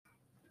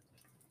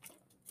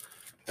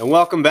And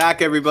welcome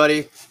back,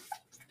 everybody.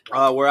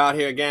 We're out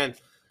here again.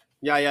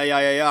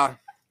 Yeah.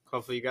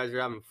 Hopefully you guys are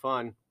having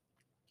fun.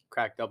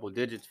 Cracked double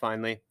digits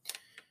finally.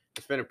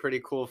 It's been a pretty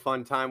cool,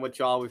 fun time with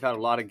y'all. We've had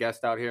a lot of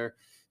guests out here.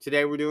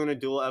 Today we're doing a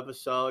dual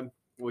episode.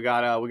 We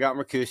got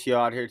Mercutio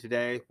out here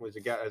today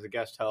as a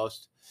guest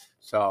host.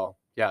 So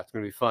yeah, it's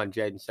gonna be fun.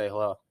 Jaden, say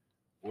hello.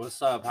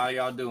 What's up? How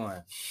y'all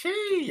doing?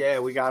 Yeah,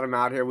 we got him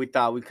out here. We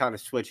thought we'd kind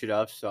of switch it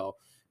up, so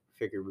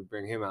figured we'd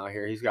bring him out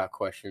here. He's got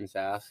questions to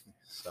ask.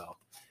 So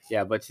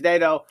yeah, but today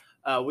though,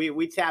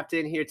 we tapped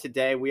in here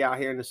today. We out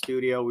here in the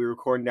studio. We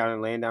recording down and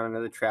laying down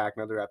another track,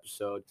 another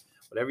episode,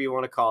 whatever you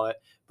want to call it.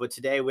 But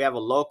today we have a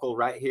local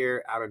right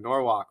here out of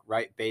Norwalk,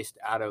 right based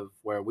out of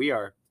where we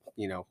are,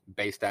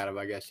 based out of,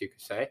 I guess you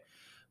could say.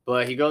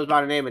 But he goes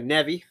by the name of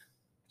Nevi.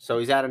 So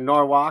he's out of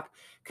Norwalk.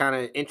 Kind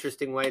of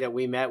interesting way that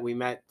we met. We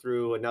met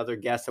through another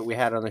guest that we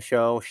had on the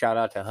show. Shout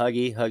out to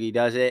Huggy. Huggy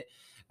Does It.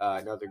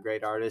 Another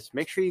great artist.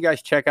 Make sure you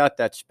guys check out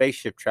that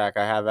spaceship track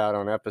I have out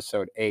on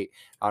episode 8.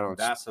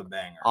 That's a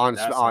banger. On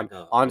That's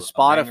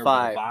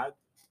Spotify.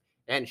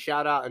 And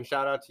shout out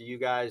to you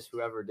guys,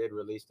 whoever did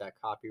release that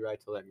copyright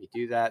to let me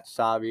do that,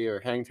 Sabi or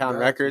Hangtown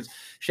Records.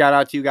 Shout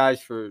out to you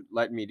guys for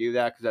letting me do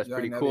that because that's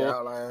pretty cool.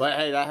 Outlyr. But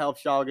hey, that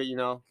helps y'all get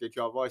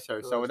y'all voice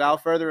heard. So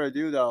without further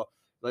ado, though,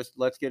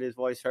 let's get his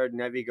voice heard.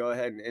 Nevi, go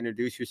ahead and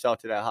introduce yourself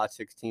to that Hot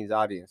 16's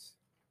audience.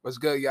 What's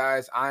good,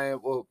 guys? I am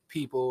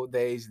people,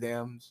 theys,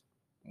 thems,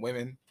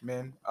 women,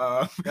 men.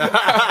 I'm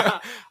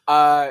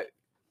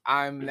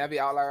Nevi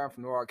Outlyr. I'm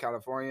from Norwalk,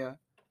 California.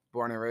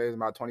 Born and raised,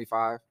 about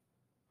 25.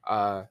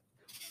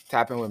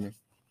 Tap in with me.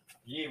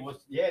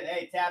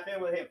 Hey, tap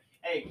in with him.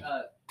 Hey,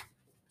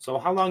 So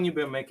how long you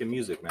been making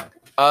music, man?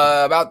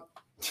 About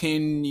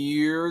 10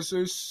 years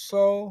or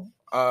so.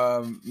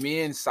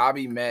 Me and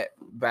Sabi met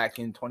back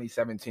in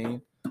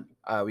 2017.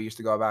 We used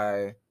to go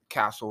by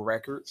Castle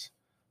Records.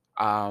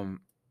 And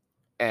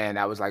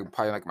that was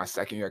probably my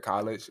second year of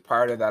college.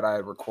 Prior to that, I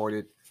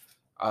recorded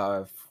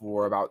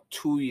for about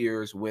 2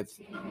 years with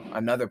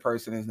another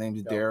person. His name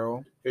is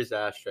Daryl. Here's the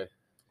ashtray.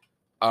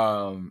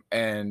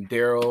 And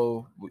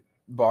Daryl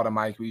bought a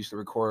mic. We used to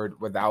record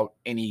without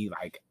any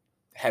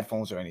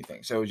headphones or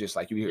anything. So it was just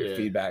you hear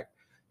feedback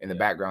in the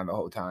background the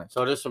whole time.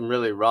 So there's some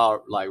really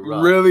rough.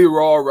 Really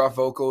raw, rough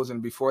vocals. And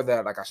before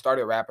that, I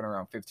started rapping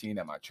around 15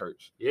 at my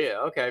church. Yeah,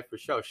 okay, for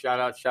sure. Shout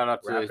out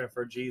to rapping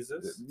for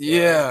Jesus.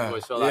 Yeah.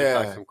 So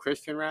like some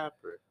Christian rap?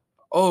 Or?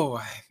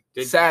 Oh,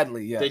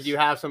 sadly, yes. Did you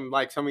have some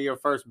of your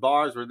first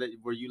bars were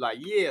you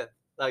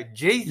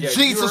Jesus? Jesus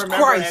do you remember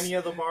Christ. Any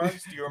of the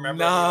bars? Do you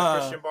remember any of the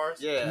Christian bars?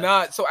 Yeah.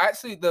 Nah. So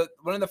actually,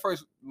 one of the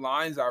first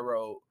lines I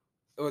wrote,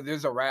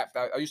 there's a rap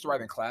that I used to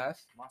write in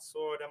class. My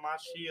sword and my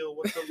shield,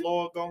 what the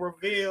Lord gonna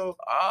reveal?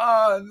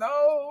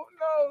 No.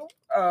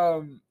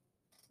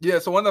 Yeah.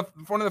 So one of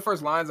the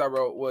first lines I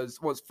wrote was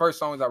first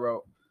songs I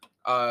wrote.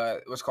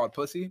 It was called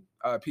Pussy.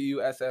 Pussy.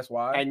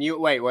 And you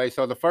wait.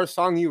 So the first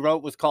song you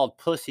wrote was called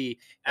Pussy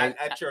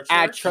at your church?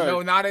 At church.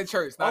 No, not at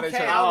church. Not at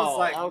church. I was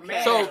like,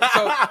 okay. So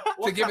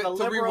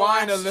to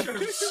rewind a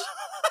little.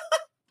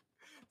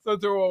 So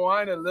to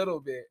rewind a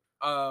little bit,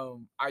 I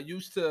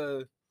used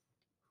to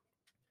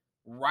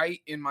write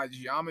in my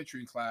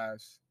geometry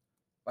class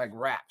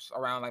raps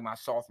around my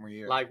sophomore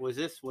year. Was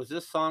this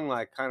song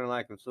so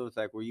it's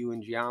were you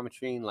in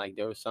geometry and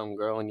there was some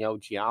girl in your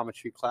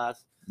geometry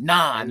class?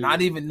 Nah,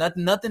 not even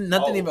nothing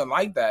even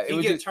like that. It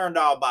was just turned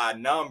out by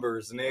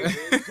numbers,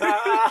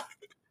 nigga.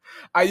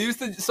 I used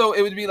to, so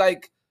it would be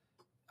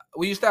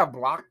we used to have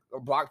block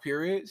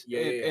periods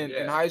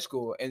in high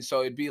school, and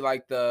so it'd be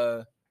an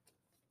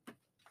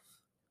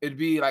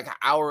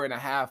hour and a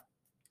half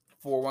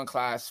for one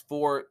class,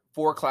 four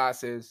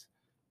classes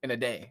in a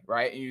day,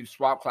 right? And you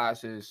swap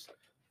classes.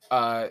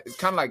 It's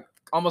kind of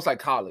almost like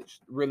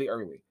college, really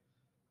early.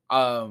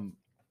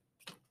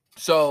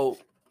 So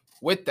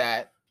with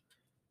that,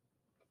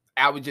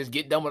 I would just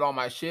get done with all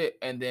my shit,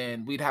 and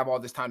then we'd have all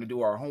this time to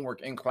do our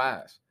homework in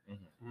class.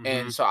 Mm-hmm.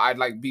 And so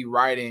I'd be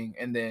writing,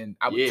 and then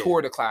I would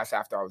tour the class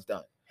after I was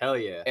done. Hell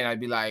yeah. And I'd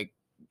be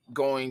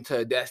going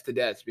to desk,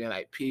 being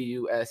Pussy,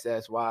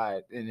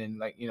 and then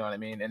you know what I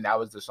mean? And that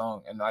was the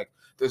song. And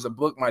there's a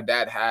book my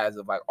dad has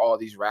of all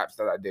these raps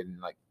that I did in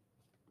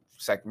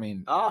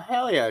oh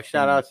hell yeah!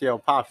 Shout out to your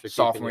pops for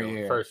sophomore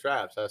year first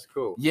raps. That's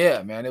cool.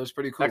 Yeah, man, it was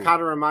pretty cool. That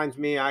kind of reminds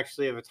me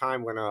actually of a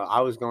time when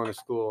I was going to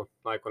school,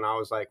 when I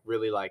was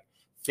really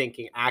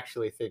thinking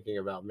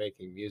about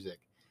making music.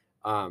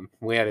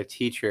 We had a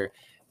teacher,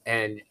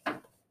 and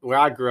where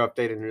I grew up,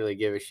 they didn't really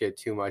give a shit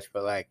too much,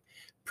 but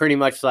pretty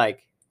much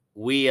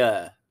we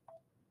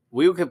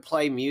could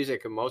play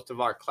music in most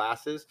of our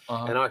classes,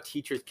 and our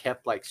teachers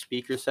kept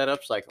speaker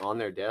setups on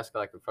their desk,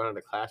 in front of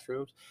the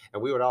classrooms,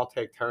 and we would all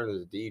take turns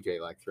as a DJ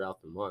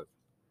throughout the month.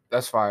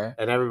 That's fire.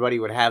 And everybody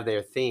would have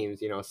their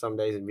themes. Some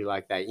days it'd be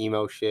that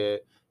emo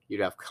shit.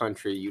 You'd have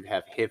country. You'd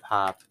have hip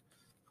hop.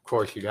 Of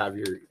course, you'd have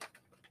your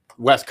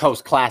West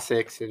Coast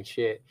classics and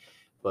shit.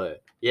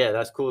 But yeah,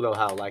 that's cool though.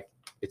 How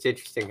it's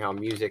interesting how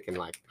music in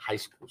high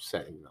school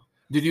setting though.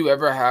 Did you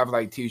ever have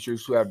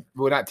teachers who had,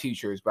 well, not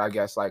teachers, but I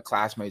guess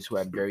classmates who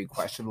had very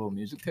questionable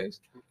music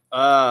taste?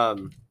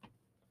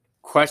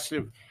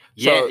 Question.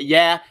 Yeah, So-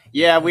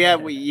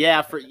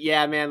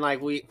 man.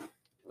 Like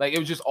Like it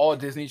was just all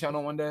Disney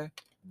Channel one day.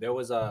 There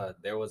was a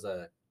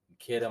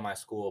kid in my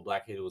school, a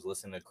black kid who was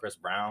listening to Chris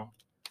Brown,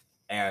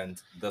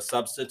 and the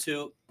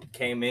substitute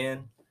came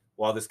in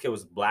while this kid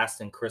was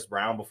blasting Chris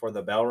Brown before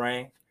the bell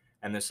rang,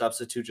 and the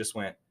substitute just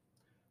went,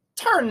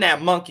 "Turn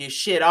that monkey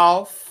shit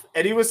off."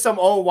 And he was some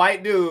old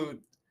white dude.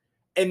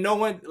 And no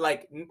one,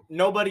 like,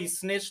 nobody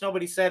snitched,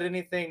 nobody said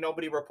anything,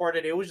 nobody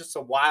reported. It was just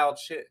some wild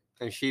shit.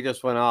 And she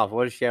just went off.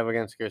 What does she have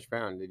against Chris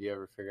Brown? Did you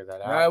ever figure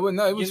that out?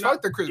 No, it was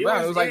fuck the Chris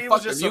Brown. It was like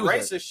fuck the some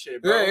music. racist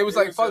shit, bro. Yeah, it was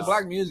like fuck just-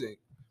 black music.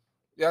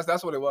 Yes,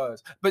 that's what it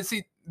was. But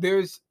see,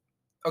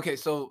 okay.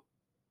 So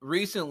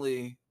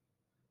recently,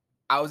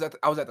 I was at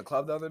the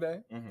club the other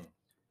day, Mhm.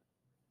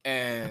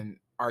 and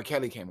R.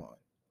 Kelly came on.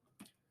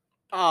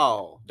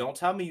 Oh, Don't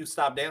tell me you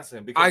stopped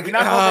dancing because we're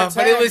not gonna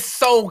but it was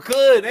so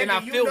good, and I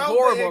Nigga, you feel know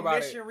horrible the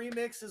about it. Ignition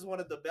remix is one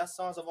of the best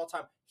songs of all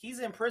time. He's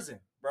in prison,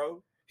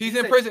 bro. He's He's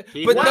in a- prison,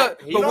 he's but not-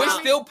 no, he's but we're not-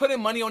 still putting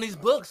money on his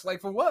books.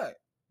 Like for what?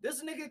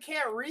 This nigga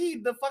can't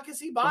read. The fuck is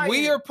he buying?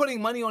 We are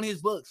putting money on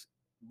his books.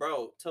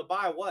 bro, to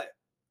buy what?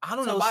 I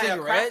don't To know, buy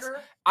cigarettes. a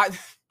cracker?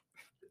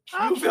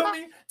 I You feel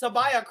me? To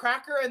buy a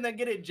cracker and then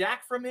get it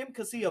jacked from him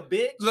because he a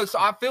bitch? look. So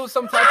I feel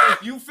some type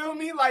of. You feel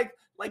me?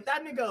 Like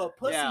that nigga a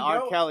pussy, yeah,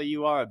 bro. R. Kelly,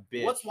 you are a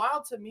bitch. What's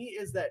wild to me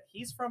is that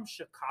he's from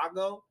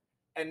Chicago,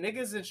 and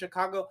niggas in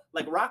Chicago,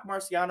 like Rock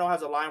Marciano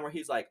has a line where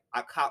he's like,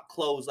 "I cop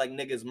clothes like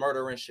niggas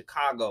murder in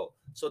Chicago."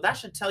 So that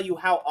should tell you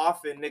how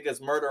often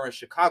niggas murder in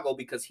Chicago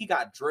because he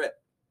got drip.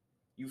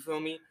 You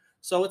feel me?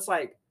 So it's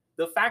like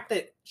the fact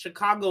that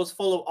Chicago is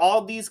full of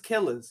all these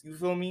killers. You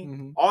feel me?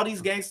 Mhm. All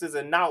these gangsters,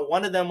 and not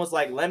one of them was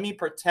like, "Let me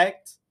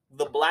protect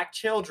the black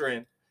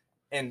children."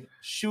 And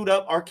shoot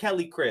up R.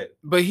 Kelly crib.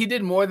 But he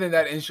did more than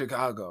that in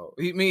Chicago.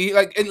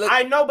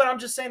 I know, but I'm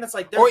just saying it's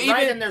like there's Or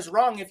right even- and there's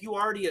wrong if you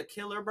already a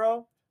killer,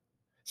 bro.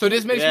 So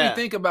this makes Yeah. me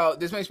think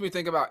about.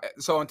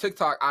 So on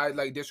TikTok, I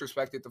like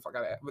disrespected the fuck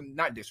out of. Well,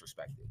 not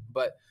disrespected,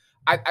 but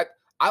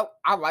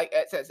I like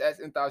XXX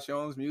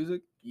Tentacion's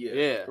music,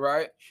 Yeah.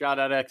 right? Shout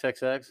out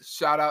XXX.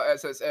 Shout out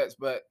XXX,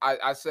 but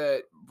I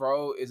said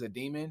bro is a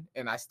demon,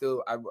 and I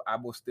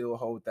will still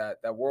hold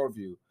that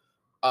worldview,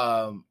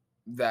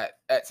 that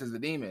X is a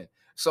demon.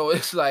 So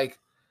it's like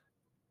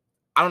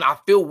I don't know. I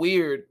feel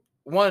weird.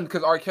 One,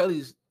 because R.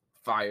 Kelly's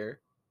fire.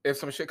 If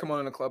some shit come on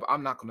in the club,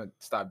 I'm not gonna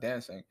stop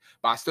dancing.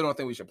 But I still don't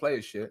think we should play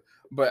his shit.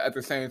 But at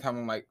the same time,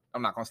 I'm like,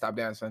 I'm not gonna stop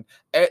dancing.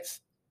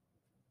 X,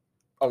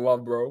 I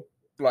love bro,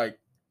 like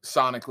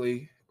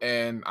sonically,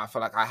 and I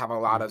feel like I have a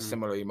lot of Mhm.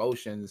 similar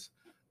emotions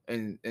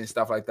and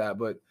stuff like that.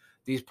 But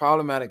these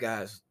problematic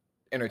guys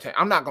entertain.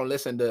 I'm not gonna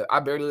listen to. I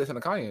barely listen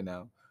to Kanye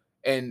now,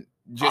 and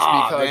just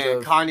because man,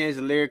 of Kanye's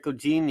a lyrical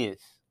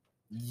genius.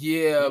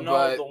 yeah, You know,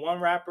 but the one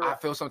rapper, I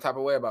feel some type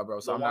of way about bro.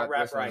 So the I'm one not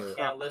rapper I listening to it.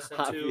 can't listen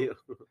I to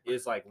feel-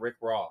 is like Rick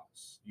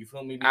Ross. You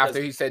feel me? Because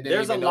After he said didn't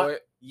there's a even know lot.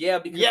 it. Yeah,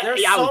 because Yeah,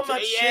 there's yeah, I so would-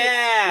 much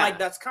yeah. shit like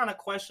that's kind of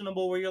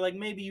questionable. Where you're like,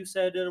 maybe you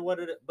said it or what,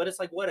 but it's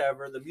like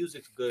whatever. The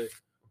music's good.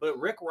 But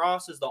Rick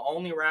Ross is the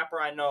only rapper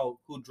I know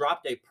who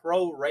dropped a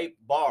pro-rape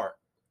bar,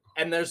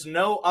 and there's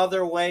no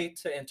other way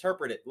to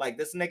interpret it. Like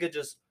this nigga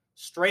just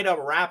straight up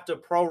rapped a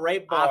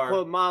pro-rape I bar.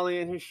 put Molly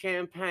in her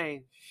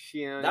champagne.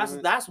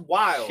 That's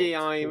wild. She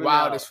don't even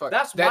Wild know. as fuck.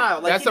 That's That-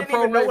 wild. Like that's he a didn't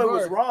even know pro-rape it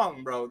was bar.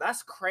 wrong, bro.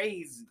 That's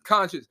crazy.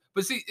 Conscious.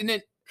 But see, and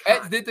then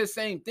X did the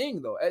same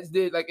thing though. X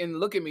did like and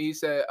look at me. He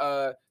said,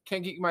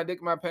 "Can't keep my dick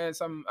in my pants."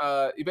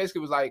 He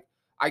basically was like,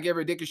 "I gave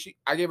her dick.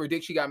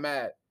 She got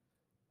mad."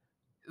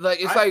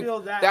 Like it's I like feel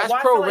that. that's Well,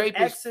 I feel pro-rape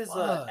like as X is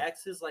fuck.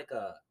 X is like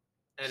a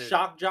And it-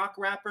 shock jock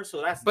rapper,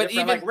 so that's But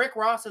different. even- Like Rick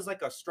Ross is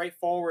like a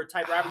straightforward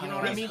type rapper. You know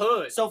what I He's mean?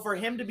 hood. So for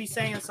him to be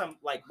saying some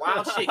like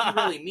wild shit, he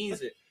really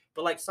means it.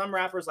 But like some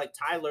rappers like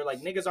Tyler,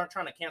 like niggas aren't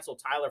trying to cancel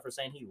Tyler for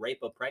saying he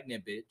raped a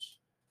pregnant bitch,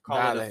 call it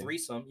a Valid.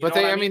 threesome. You But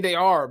know they, what I mean, they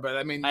are. But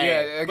I mean, Hey,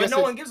 yeah. I but guess no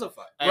it's- one gives a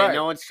fuck. Hey, Right.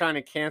 no one's trying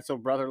to cancel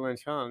Brother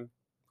Lynch Hung.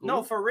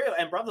 No, for real.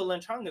 And Brother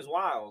Lynch Hung is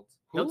wild.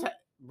 He'll Who? ta-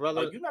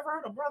 Brother. Oh, you never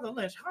heard of Brother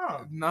Lynch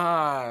Hung?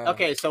 Nah.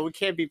 Okay, so we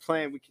can't be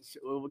playing.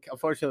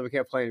 Unfortunately, we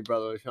can't play any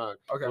Brother Lynch Hung.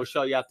 Okay. We'll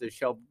show you after the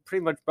show.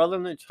 Pretty much, Brother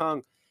Lynch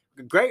Hung,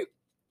 great.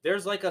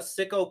 There's like a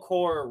sicko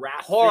core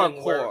rap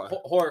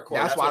Horrorcore. Horrorcore.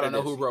 That's why I what don't it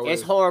know who is. wrote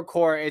It's it.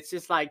 horrorcore. It's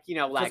just like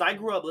like Because I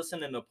grew up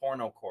listening to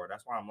porno core.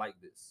 That's why I'm like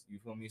this. You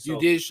feel me? You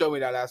did show me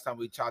that last time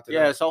we chopped it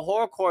yeah. up. So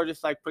horrorcore,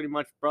 just like pretty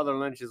much Brother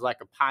Lynch is like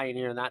a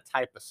pioneer in that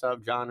type of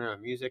subgenre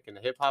of music in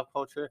the hip hop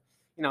culture.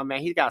 You know, man,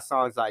 he's got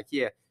songs like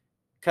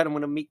cut him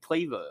with a meat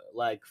cleaver,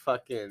 like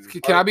fucking.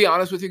 Can I be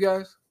honest with you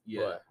guys?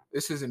 Yeah. What?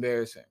 This is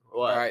embarrassing.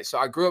 What? All right. So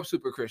I grew up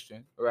super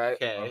Christian, right?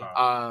 Okay.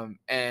 Uh-huh.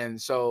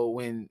 And so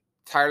when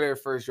Tyler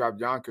first dropped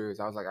Yonkers,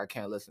 I was like, I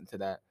can't listen to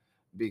that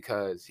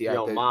because he had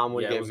Your the, mom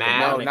would yeah, it get was the mad.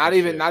 no, demonic not and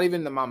even shit. not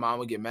even my mom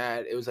would get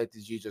mad. It was like the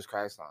Jesus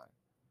Christ line.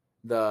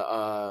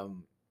 The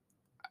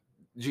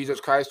Jesus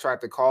Christ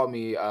tried to call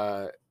me,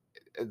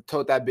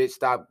 told that bitch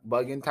stop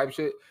bugging type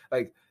shit.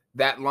 Like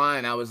that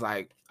line, I was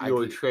like, You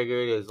were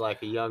triggered as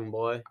like a young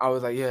boy. I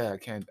was like, yeah, I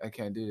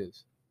can't do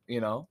this,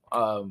 you know.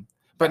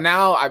 But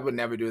now I would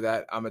never do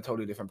that. I'm a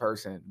totally different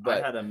person.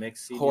 But I had a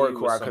mix CD hardcore, I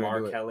with some couldn't R.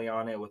 do it. Kelly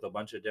on it with a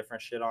bunch of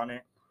different shit on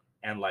it,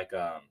 and like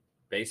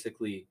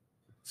basically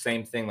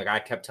same thing. Like I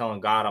kept telling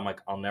God, I'm like,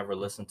 I'll never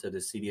listen to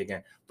this CD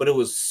again. But it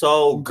was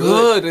so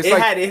good. It's it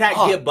like,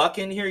 had Get Buck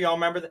in here. Y'all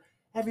remember that?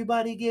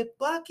 Everybody get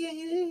Buck in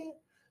here.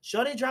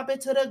 Shorty drop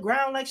it to the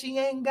ground like she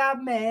ain't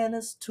got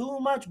manners. Too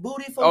much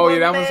booty for one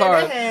that man was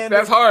hard. to handle.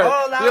 That's hard.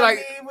 All You're I like,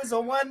 need was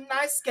a one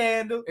night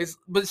scandal.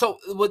 But so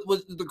what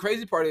the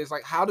crazy part is,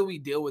 like, how do we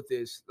deal with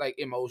this, like,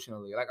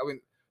 emotionally? Like, I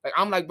mean, like,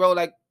 I'm like, bro,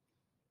 like,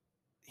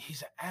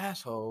 he's an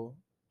asshole,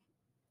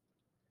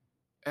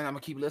 and I'm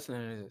gonna keep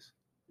listening to this.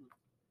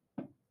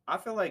 I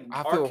feel like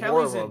I R. feel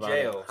Kelly's in horrible about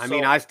jail. I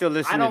mean, I still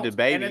listen to the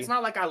baby. And it's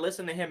not like I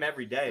listen to him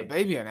every day. The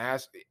baby an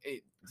ass.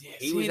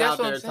 He was out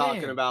there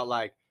talking about,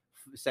 like,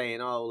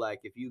 saying, oh, like,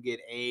 if you get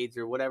AIDS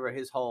or whatever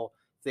his whole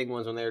thing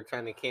was when they were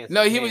trying to cancel.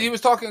 No, he was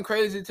talking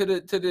crazy to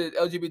the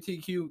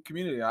LGBTQ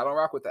community. I don't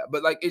rock with that,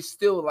 but like, it's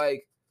still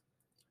like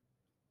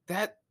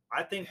that.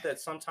 I think that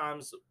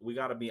sometimes we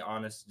got to be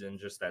honest and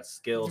just that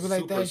skill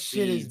like, that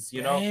shit is,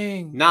 you know,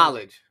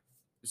 knowledge.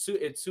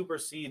 It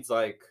supersedes,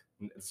 like,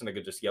 this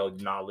nigga just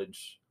yelled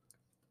knowledge.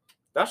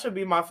 That should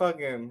be my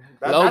fucking.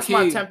 That's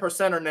my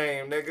 10%er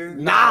name, nigga.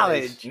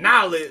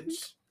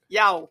 Knowledge.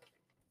 Yo.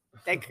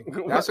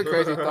 That's a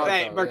crazy thought.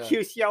 Hey,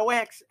 Mercutio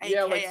X.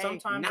 Yeah, like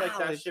sometimes like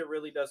that shit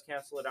really does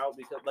cancel it out,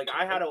 because like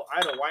I had a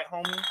white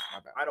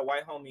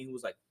homie who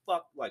was like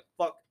fuck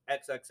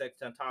XXX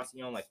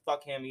Tentacion, like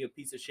fuck him, he a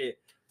piece of shit.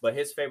 But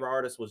his favorite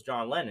artist was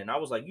John Lennon. I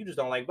was like, you just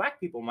don't like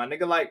black people, my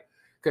nigga. Like,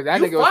 because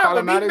that nigga was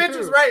problematic too.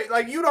 Bitches, right?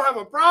 Like, you don't have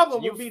a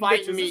problem with beating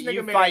bitches.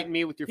 You fight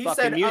me with your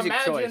fucking music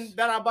choice. Imagine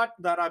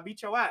that I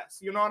beat your ass.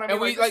 You know what I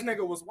mean? And this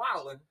nigga was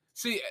wilding.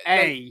 See,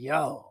 hey,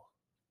 yo.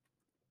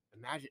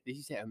 Imagine, did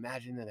he say,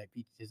 imagine that I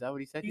beat? Is that what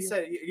he said? He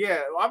said,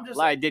 yeah. Well, I'm just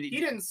like, he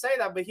didn't say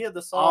that, but he had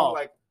the song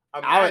like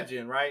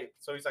imagine, right?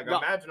 So he's like,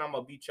 imagine I'm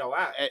gonna beat your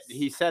ass.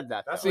 He said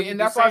that. That's and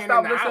that's why I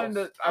stopped listening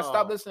to. I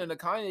stopped listening to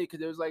Kanye, because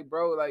it was like,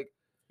 bro, like,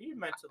 he's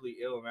mentally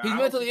ill, man. He's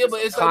mentally ill,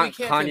 but it's like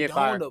we can't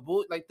condone the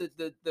bull. Like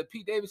the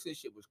Pete Davidson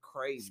shit was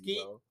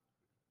crazy,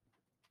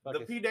 bro.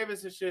 The Pete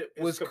Davidson shit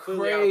was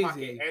completely crazy out of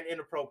pocket and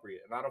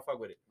inappropriate, and I don't fuck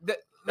with it.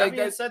 That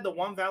being said, the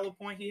one valid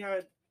point he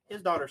had.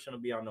 His daughter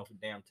shouldn't be on no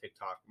damn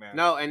TikTok, man.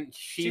 No, and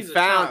she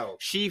found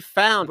the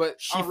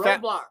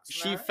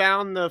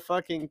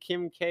fucking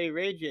Kim K.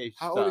 Ray J.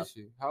 How old is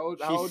she? How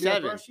old? She's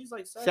 7. Bro, she's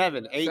like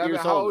 7, 8 years old.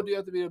 How old do you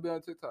have to be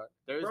on TikTok?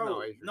 There's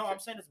no age. No, I'm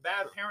saying it's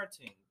bad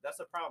parenting. That's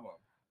the problem.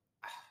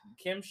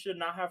 Kim should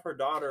not have her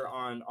daughter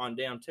on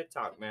damn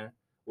TikTok, man.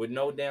 With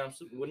no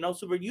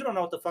super. You don't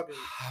know what the fuck is,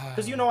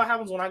 because you know what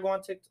happens when I go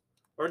on TikTok.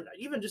 Or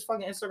even just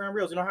fucking Instagram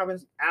Reels, you know, having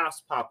his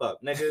ass pop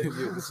up, nigga.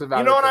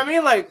 You know what I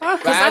mean? Like,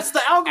 because that's the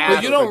algorithm.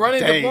 But you don't run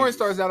into porn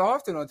stars that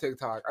often on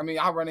TikTok. I mean,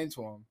 I run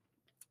into them.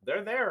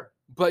 They're there.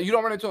 But you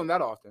don't run into them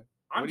that often.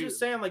 I'm just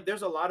saying, like,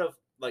 there's a lot of,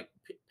 like,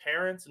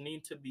 parents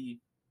need to be,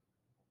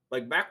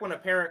 like, back when a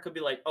parent could be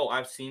like, oh,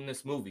 I've seen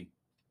this movie.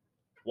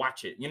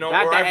 Watch it. You know,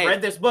 or I've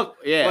read this book.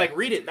 Yeah. Like,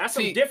 read it. That's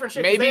some different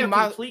shit. Maybe they have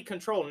complete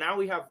control. Now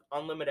we have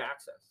unlimited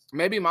access.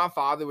 Maybe my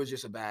father was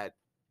just a bad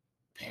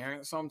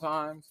parent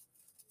sometimes.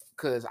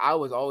 Because I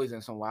was always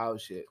in some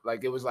wild shit.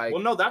 Like, it was like...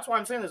 Well, no, that's why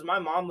I'm saying this. My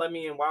mom let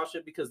me in wild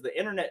shit because the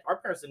internet... Our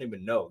parents didn't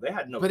even know. They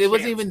had no But it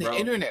wasn't even the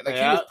internet. Like,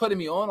 he was putting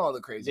me on all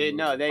the crazy...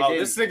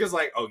 This nigga's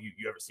like, oh, you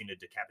ever seen a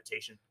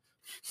decapitation?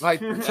 Like,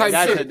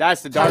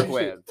 that's the dark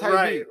web.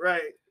 Right.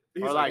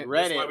 Or like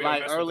Reddit,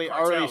 like early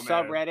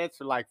subreddits,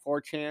 or like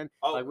 4chan,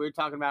 like we were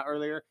talking about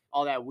earlier.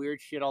 All that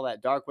weird shit, all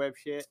that dark web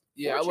shit.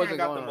 Yeah, I wasn't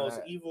got the most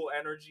evil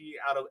energy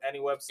out of any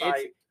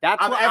website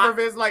I've ever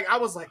been. Like, I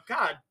was like,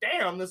 God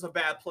damn, this is a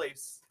bad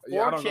place.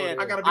 4chan,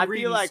 I gotta be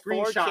reading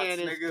screenshots. 4chan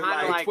is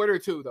kind of like Twitter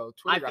too, though.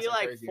 Twitter I feel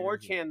like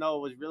 4chan though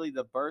was really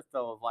the birth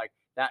though of like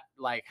that,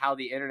 like how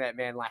the internet,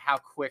 man, like how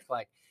quick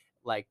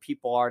like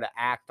people are to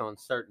act on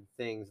certain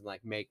things and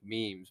like make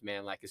memes,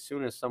 man. Like as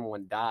soon as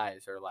someone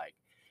dies or like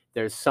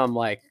there's some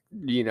like,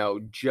 you know,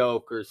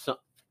 joke or something.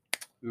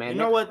 Man, you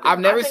know what? I've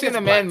never seen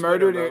a man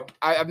murdered.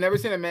 I've never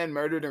seen a man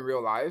murdered in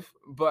real life,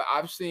 but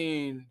I've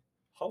seen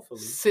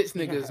 6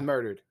 niggas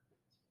murdered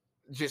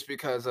just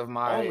because of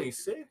my only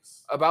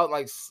 6. About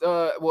like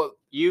well,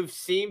 you've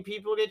seen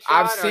people get shot.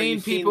 I've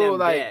seen people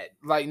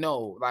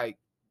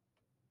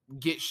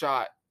get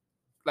shot.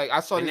 Like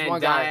I saw this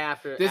one guy.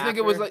 This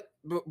nigga was like,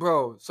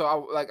 bro. So I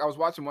was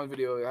watching one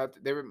video.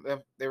 They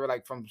were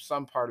like from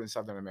some part in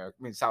South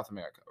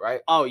America,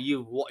 right? Oh,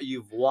 you've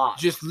watched.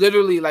 Just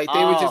literally like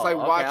they were just like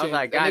watching. I was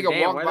like, that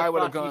nigga walked by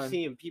with a gun. You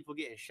seeing people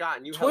getting shot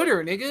and you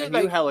Twitter, nigga, and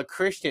like, you hella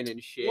Christian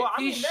and shit. Well,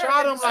 he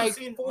shot him like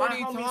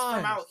 40 times.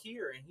 From out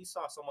here, and he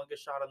saw someone get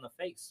shot in the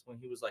face when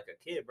he was like a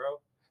kid,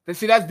 bro. Then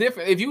see, that's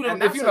different. If you're in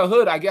the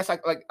hood, I guess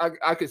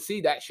I could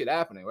see that shit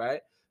happening,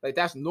 right? Like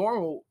that's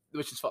normal,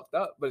 which is fucked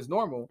up, but it's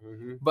normal.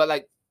 Mm-hmm. But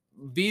like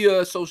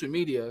via social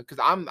media, because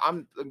I'm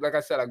like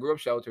I said, I grew up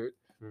sheltered.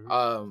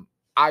 Mm-hmm.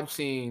 I've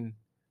seen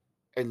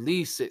at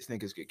least 6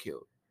 niggas get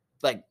killed,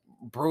 like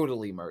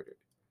brutally murdered.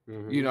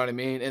 Mm-hmm. You know what I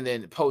mean? And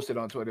then posted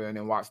on Twitter and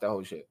then watched that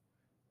whole shit.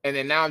 And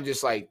then now I'm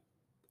just like,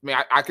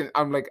 I mean,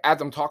 I'm like,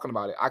 as I'm talking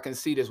about it, I can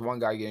see this one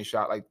guy getting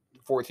shot like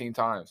 14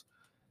 times.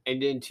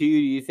 And then to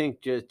you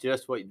think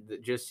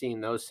just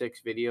seeing those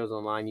 6 videos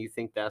online, you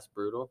think that's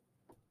brutal?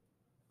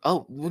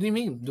 Oh, what do you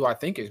mean? Do I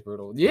think it's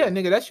brutal? Yeah,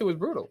 nigga, that shit was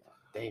brutal.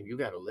 Damn, you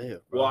gotta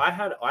live, bro. Well, I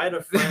had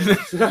a friend.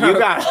 You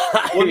got.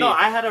 Well, no,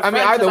 I had a friend.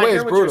 either way, I hear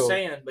it's what brutal. you're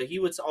saying, but he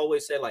would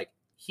always say like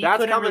he That's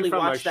couldn't coming really from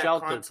watch a that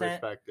sheltered content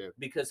perspective.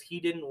 because he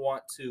didn't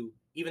want to,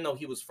 even though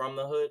he was from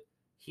the hood,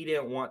 he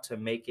didn't want to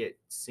make it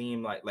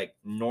seem like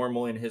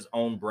normal in his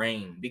own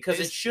brain because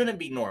it shouldn't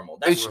be normal.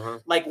 That's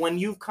like when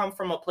you've come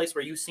from a place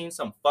where you've seen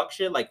some fuck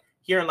shit, like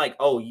hearing like,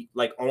 oh,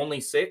 like only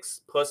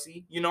 6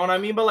 pussy, you know what I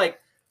mean? But like,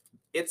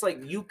 it's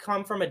like you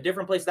come from a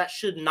different place. That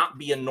should not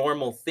be a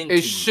normal thing.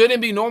 It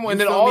shouldn't be normal. And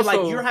then also,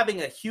 like you're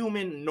having a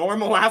human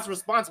normal ass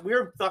response.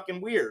 We're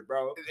fucking weird,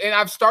 bro. And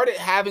I've started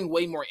having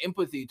way more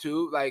empathy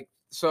too. Like,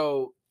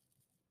 so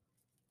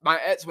my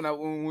ex,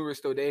 when we were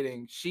still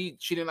dating, she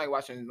didn't like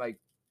watching like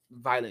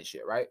violent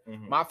shit, right?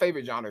 Mm-hmm. My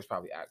favorite genre is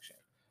probably action.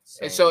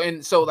 Same.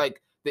 And so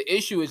like the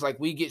issue is like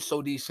we get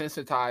so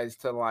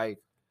desensitized to like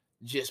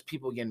just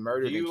people getting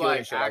murdered. Do you and killing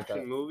like shit action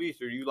like that.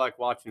 movies, or you like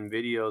watching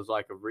videos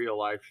like of real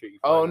life shit?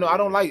 Oh no, I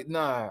don't like.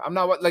 Nah, I'm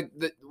not like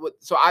the.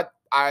 So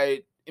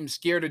I am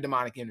scared of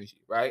demonic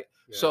energy, right?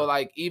 Yeah. So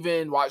like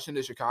even watching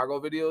the Chicago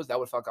videos, that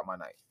would fuck up my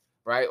night,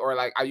 right? Or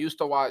like I used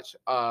to watch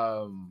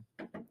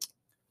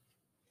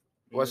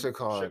what's it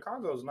called?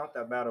 Chicago's not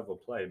that bad of a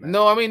play, man.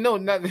 No, I mean no,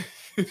 not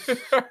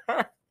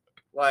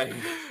like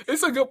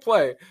it's a good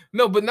play.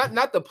 No, but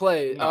not the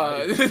play.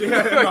 No,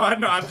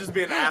 no, I'm just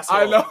being an asshole.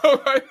 I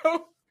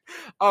know.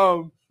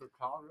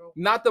 Chicago?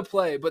 Not the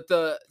play, but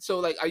so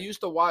like I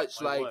used to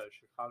watch like what?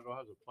 Chicago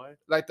has a play?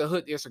 Like the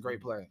hood, it's a great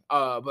play.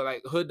 But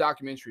like hood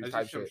documentaries Is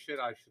type some shit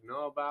I should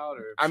know about?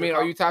 Or I mean,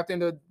 are you tapped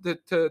into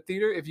the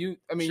theater? If you,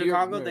 I mean,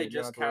 Chicago, they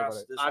just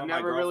cast. I've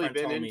never really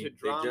been into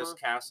drama. They just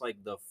cast like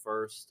the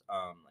first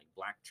like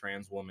black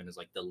trans woman is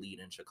like the lead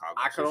in Chicago.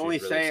 I can only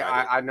say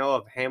I know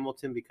of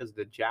Hamilton because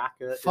the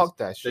Jacka. Fuck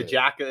that shit. The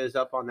Jacka is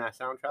up on that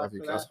soundtrack.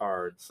 That's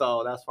hard.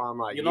 So that's why I'm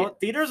like, you know,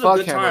 theater's a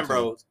good time,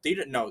 bro.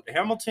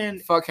 Hamilton.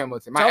 Fuck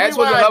Hamilton. My ex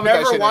was in love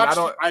with that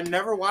shit. I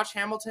never watched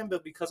Hamilton,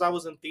 but because I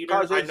was in theater,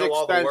 I know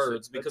all the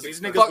words. Because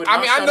these niggas. Fuck, I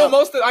mean,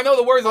 I know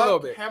the words a little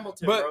bit.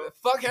 Hamilton, but bro.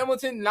 Fuck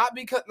Hamilton, not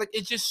because like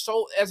it's just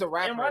so as a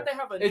rapper. And why'd they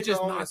have a nigga it's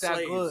just not that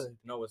slaves? Good.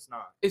 No, it's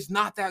not. It's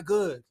not that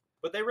good.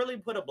 But they really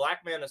put a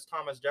black man as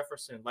Thomas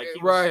Jefferson, like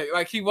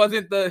like he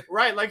wasn't the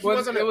like he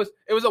wasn't.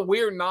 It was a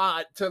weird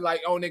nod to like,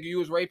 oh nigga, you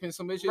was raping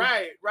some bitches.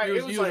 Right.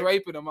 You was like,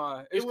 raping them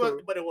on. It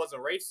was, but it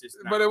wasn't racist.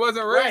 Now. But it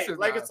wasn't racist. Right.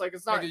 Like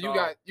it's not.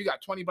 Nigga, you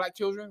got 20 black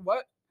children.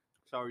 What?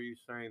 So are you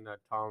saying that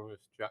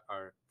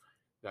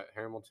that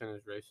Hamilton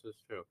is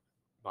racist to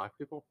black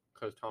people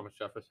because Thomas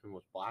Jefferson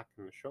was black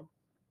in the show?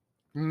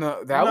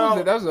 No, that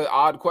was an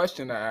odd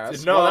question to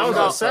ask. No, that was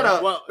a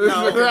setup. Well,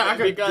 no,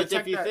 because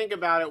if you think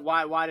about it,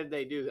 why did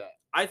they do that?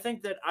 I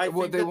think that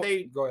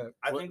go ahead.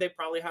 I think they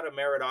probably had a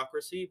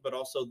meritocracy, but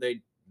also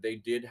they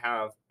did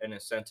have an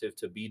incentive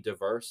to be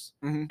diverse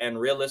and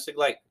realistic.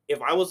 Like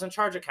if I was in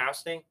charge of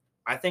casting,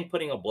 I think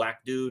putting a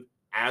black dude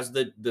as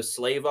the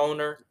slave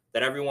owner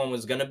that everyone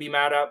was gonna be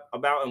mad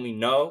about, and we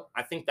know,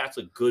 I think that's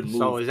a good move.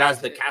 So is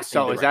that the casting?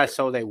 So director. Is that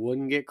so they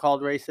wouldn't get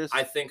called racist?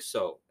 I think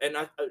so,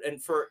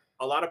 and for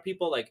a lot of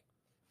people, like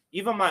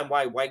even my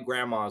white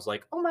grandma is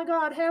like, oh my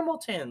god,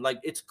 Hamilton, like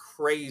it's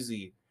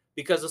crazy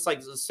because it's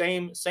like the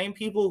same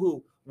people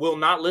who will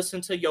not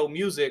listen to your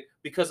music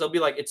because they'll be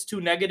like it's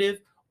too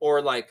negative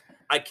or like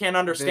I can't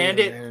understand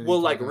it.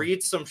 We'll like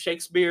read some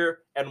Shakespeare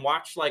and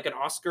watch like an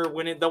Oscar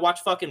winning. They'll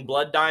watch fucking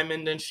Blood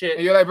Diamond and shit.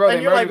 And you're like, bro,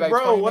 and you're like,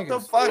 bro, what niggas. the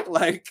fuck?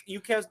 Like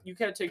you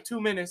can't take 2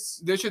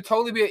 minutes. There should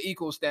totally be an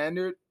equal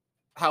standard.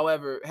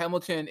 However,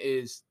 Hamilton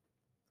is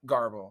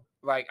garble.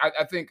 Like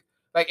I think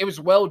like it was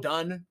well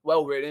done,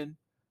 well written.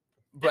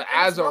 But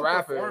as a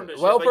rapper,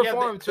 well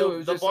performed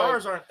too. The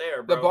bars aren't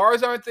there, bro. The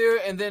bars aren't there,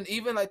 and then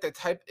even like the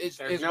type is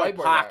no whiteboard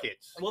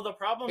pockets. Well, the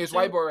problem is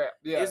whiteboard rap.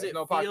 Yeah, is it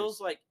no feels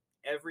pockets. like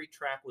every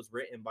track was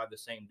written by the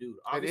same dude.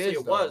 Obviously,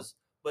 it was,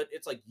 but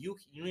it's like you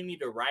need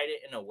to write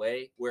it in a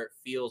way where it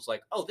feels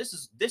like, oh, this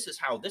is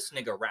how this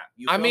nigga rap.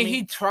 I mean,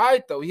 he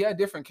tried though. He had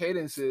different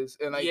cadences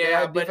and like they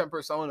had different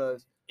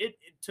personas. It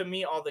to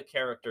me, all the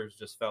characters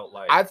just felt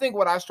like. I think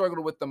what I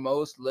struggled with the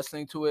most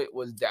listening to it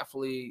was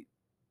definitely,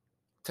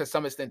 to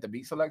some extent, the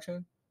beat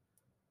selection.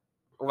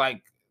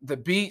 Like the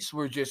beats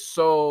were just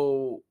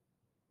so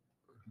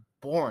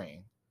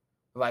boring.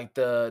 Like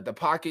the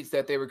pockets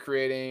that they were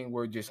creating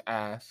were just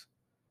ass.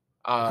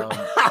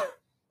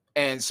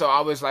 And so I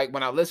was like,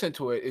 when I listened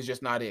to it, it's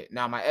just not it.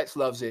 Now my ex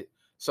loves it,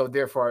 so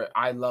therefore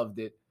I loved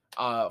it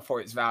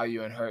for its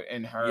value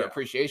and her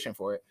appreciation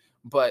for it.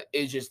 But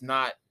it's just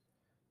not.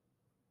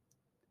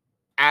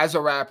 As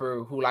a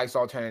rapper who likes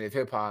alternative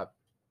hip hop,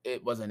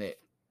 it wasn't it.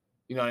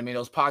 You know what I mean?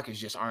 Those pockets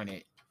just aren't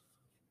it.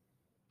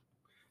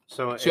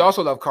 So she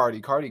also loved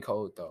Cardi. Cardi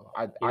cold though.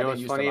 I know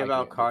what's funny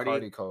about Cardi?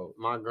 Cardi cold.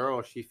 My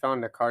girl, she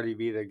found the Cardi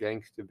B the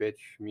Gangsta Bitch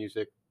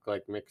music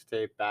like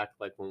mixtape back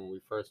like when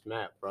we first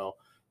met, bro.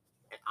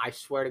 And I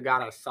swear to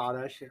God, I saw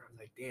that shit. I was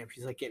like, damn,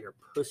 she's like getting her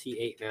pussy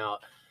eaten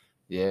out.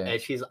 Yeah,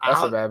 And she's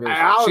that's a bad I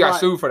bitch. was She got like-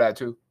 sued for that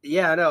too.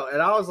 Yeah, I know. And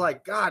I was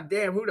like, God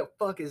damn, who the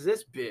fuck is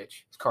this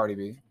bitch? It's Cardi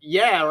B.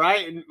 Yeah,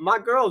 right. And my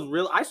girl's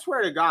real. I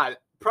swear to God,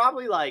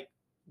 probably like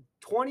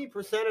 20%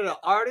 of the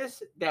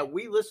artists that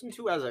we listen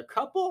to as a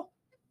couple,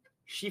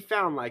 she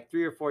found like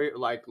 3 or 4,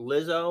 like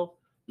Lizzo,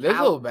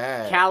 Lizzo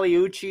bad. Cali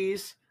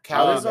Uchis,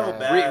 Cali's Lizzo bad.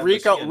 bad.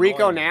 Rico but she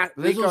Rico annoying.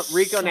 Rico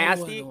so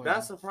Nasty. annoying.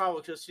 That's the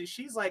problem because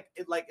she's like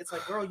it's like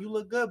girl, you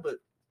look good, but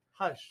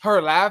hush.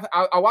 Her laugh.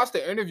 I watched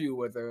the interview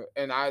with her,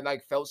 and I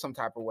like felt some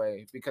type of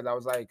way because I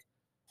was like,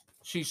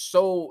 she's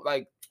so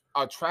like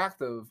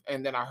attractive,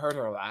 and then I heard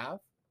her laugh,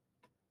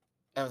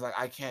 and I was like,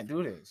 I can't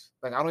do this.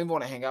 Like, I don't even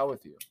want to hang out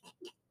with you.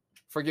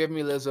 Forgive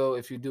me, Lizzo,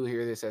 if you do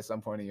hear this at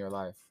some point in your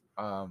life.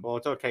 Well,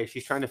 it's okay.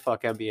 She's trying to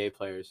fuck NBA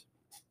players.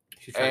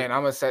 And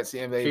I'm a sexy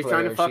NBA she's player.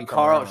 trying to if fuck she come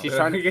Carl. around. She's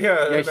trying to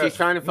yeah, she's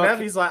trying to fuck.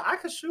 Nevi's like, I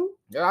could shoot.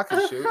 Yeah, I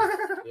can shoot.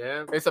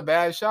 Yeah. It's a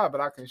bad shot,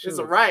 but I can shoot. It's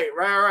right.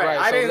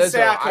 I so didn't say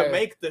Lizzo, I could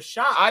make the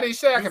shot. I didn't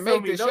say I You can feel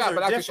make me? the Those shot, are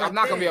but I can. I'm different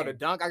not gonna be able to things.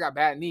 dunk. I got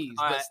bad knees,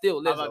 All but right,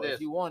 still, how about Lizzo, if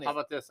this? you want it, How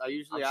about this? I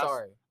usually I'm ask.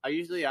 sorry. I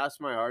usually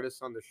ask my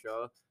artists on the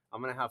show.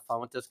 I'm gonna have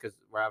fun with this because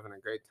we're having a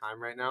great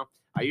time right now.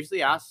 I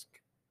usually ask,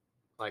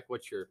 like,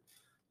 what's your,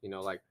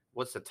 like,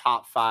 what's the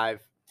top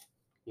 5,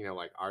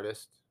 like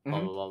artists, blah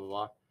Mhm. blah blah blah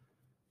blah.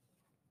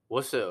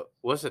 What's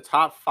the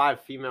top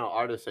 5 female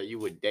artists that you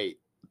would date?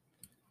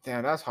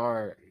 Damn, that's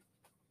hard.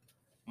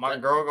 My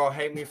girl gonna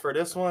hate me for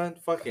this one.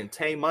 Fucking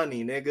Tay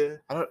Money, nigga.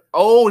 I don't.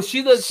 Oh,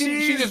 she just.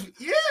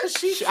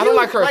 She's I don't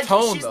like her cute.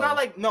 tone, She's though. not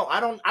like no. I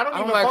don't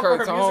even like fuck her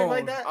with her music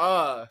like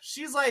that.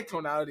 She's like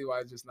tonality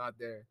wise, just not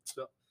there.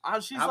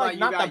 she's How like about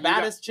not you the guys-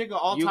 baddest chick of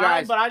all you time,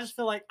 guys- but I just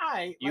feel like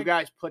You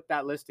guys put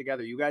that list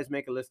together. You guys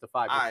make a list of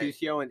 5. Aight.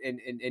 Mercutio and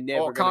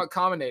Nev. Oh, are gonna-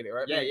 combinate it,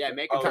 right? yeah,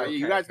 make Oh, it.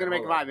 You okay, guys okay, gonna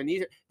make a hold on. 5, and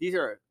these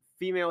are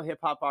female hip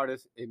hop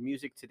artists in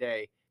music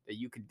today that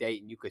you could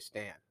date and you could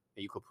stand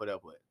and you could put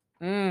up with.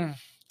 Mm,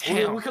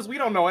 damn. because we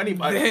don't know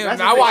anybody. Damn, That's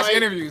the I thing, watch like,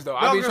 interviews though.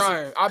 no, I be 'cause-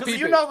 trying. I Because peep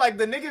you it. know, like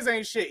the niggas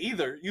ain't shit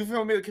either. You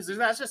feel me? Because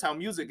that's just how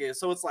music is.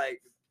 So it's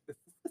like,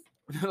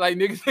 like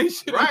niggas ain't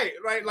shit.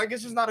 right. Like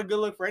it's just not a good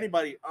look for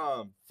anybody.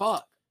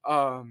 Fuck.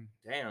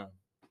 Damn.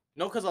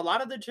 No, because a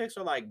lot of the chicks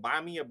are like, buy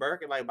me a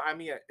Birkin, like buy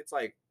me a. It's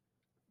like,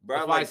 bro,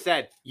 That's why I like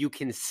said you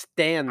can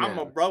stand them. I'm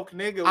a broke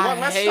nigga. I One,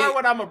 let's hate- start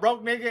with I'm a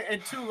broke nigga,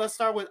 and 2, let's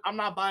start with I'm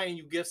not buying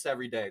you gifts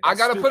every day. I That's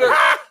gotta put stupid.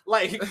 her-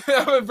 like.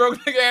 I'm a broke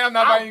nigga and I'm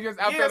not buying you gifts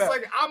Yeah, after it's that.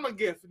 like I'm a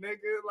gift, nigga.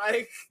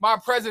 Like My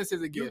presence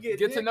is a You gift. get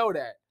Get to dick. know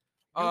that.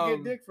 you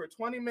get dick for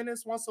 20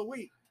 minutes once a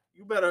week.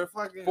 You better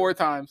fucking 4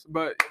 times,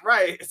 but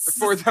right.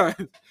 4 times.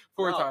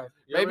 4 No, times.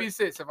 you Maybe ever-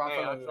 6 if I'm Hey,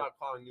 feeling I'll it. stop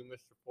calling you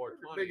Mr.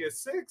 420. Nigga,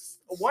 6.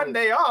 1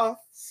 day off.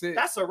 6.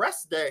 That's a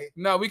rest day.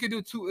 No, we could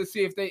do 2. Let's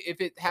see if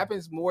it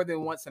happens more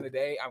than once in a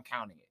day. I'm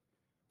counting it.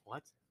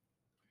 What?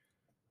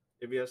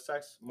 If he has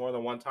sex more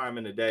than 1 time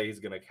in a day, he's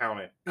gonna count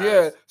it. Yeah,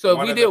 as so if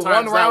one we of did the one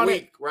times that round-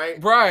 week,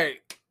 right?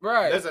 Right.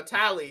 There's a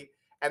tally,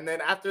 and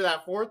then after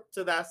that 4th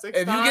to that 6th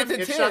If you time, get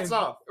to it 10, shuts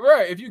off.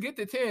 Right. If you get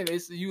to 10,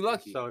 it's you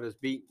lucky. So does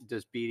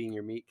beating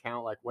your meat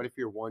count? Like, what if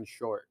you're 1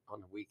 short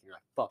on the week and you're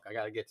like, fuck, I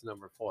gotta get to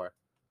number 4?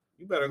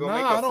 You better go Nah,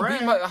 make I a don't friend.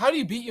 beat my. How do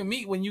you beat your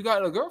meat when you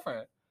got a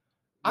girlfriend?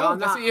 I No, don't I'm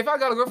not- see. If I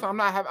got a girlfriend,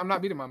 I'm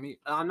not beating my meat.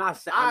 I'm not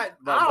saying. I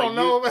don't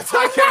know, but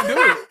I can't do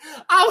it.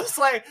 I was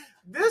like,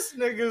 this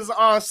nigga's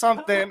on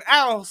something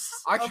else.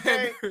 I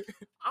can't. Do it.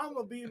 I'm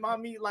gonna beat my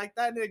meat like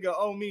that nigga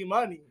owe me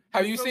money.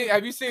 Have you seen?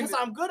 Have you seen? Because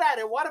I'm good at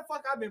it. Why the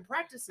fuck I've been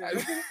practicing?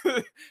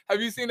 nigga?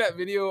 Have you seen that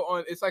video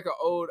on? It's like an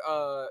old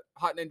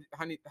Hot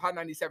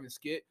 97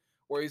 skit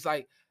where he's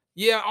like,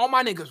 "Yeah, all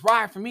my niggas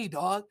ride for me,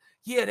 dog.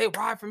 Yeah, they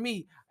ride for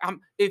me.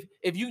 If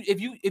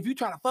you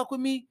trying to fuck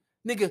with me,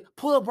 nigga,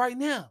 pull up right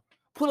now.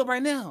 Pull up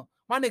right now.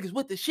 My niggas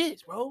with the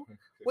shits, bro.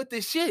 With the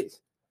shits.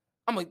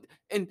 I'm like,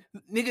 and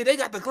nigga, they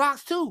got the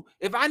Glocks too.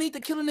 If I need to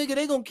kill a nigga,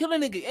 they gonna kill a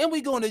nigga, and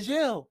we going to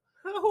jail."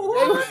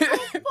 Word.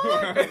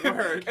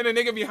 And the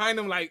nigga behind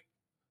him like,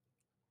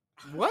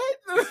 what?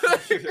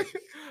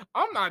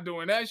 I'm not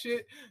doing that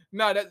shit.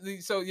 No,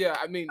 so yeah.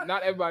 I mean,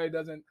 not everybody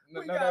doesn't.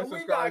 We Not got everybody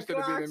subscribes to the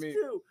Glocks beat of me.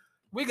 too.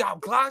 We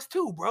got Glocks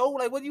too, bro.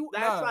 Like, what do you?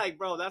 That's nah. like,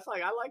 bro. That's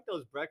like, I like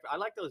those breakfast. I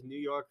like those New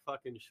York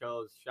fucking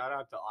shows. Shout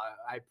out to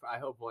I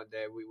hope one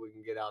day we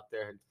can get out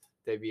there and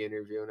they be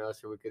interviewing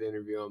us or we could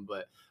interview them.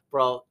 But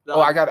bro,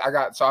 Oh, I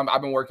got. So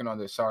I've been working on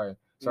this. Sorry.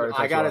 To I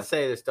cut you gotta off.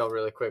 say this though,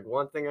 really quick.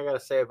 One thing I gotta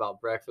say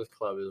about Breakfast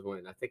Club is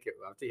when I think it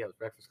was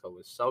Breakfast Club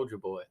when Soulja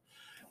Boy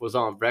was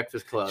on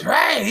Breakfast Club.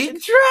 Drake.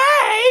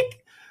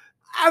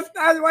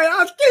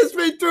 I kiss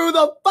me through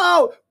the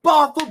phone,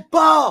 ball for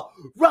ball,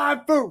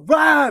 rhyme for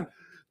rhyme.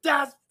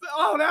 That's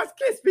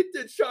kiss me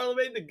to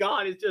Charlamagne the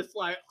God is just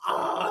like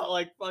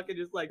like fucking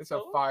just like It's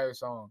a fire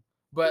song.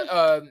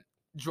 But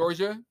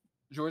Georgia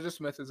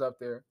Smith is up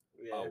there.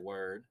 Yeah. A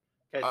word.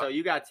 Okay, so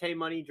you got Tay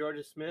Money,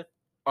 Georgia Smith.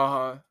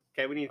 Uh-huh.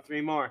 Okay, we need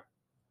 3 more.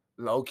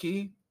 Low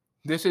key.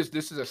 This is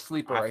a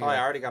sleeper I right feel like I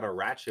here. already got a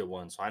ratchet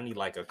one, so I need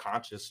like a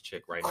conscious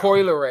chick right now.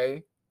 Coyle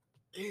Ray.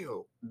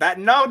 Ew.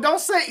 Don't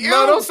say ew.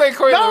 No, don't say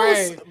Coyle No,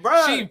 Ray.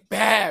 bruh. She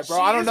bad, bro.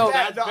 She I don't is know.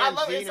 bad. That's No, I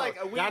love it. It's Benzino.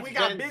 like we That's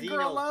got big girl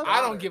Benzino's love.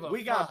 I don't give a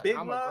We got fuck. big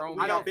I'm a love. grown We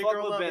man. got big Fuck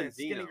girl with love and Benzino.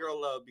 skinny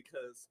girl love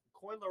because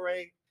Coyle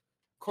Ray.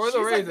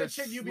 Coyle Ray like is the a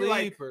chick you be like-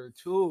 sleeper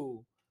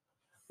too.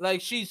 Like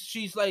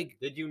she's like.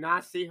 Did you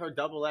not see her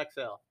double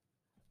XL?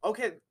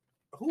 Okay.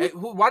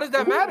 Why does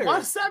that matter? Why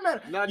does that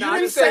matter? No, You I didn't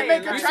didn't say say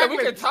make it. a You track said we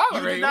with- could tolerate.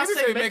 You did We not didn't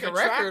say say make a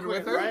record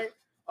with her, her. right?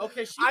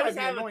 Okay, she I might just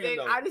be have a annoying thing.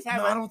 though. I just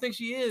have. No, I don't think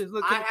she is.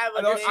 Look, I have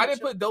a I thing.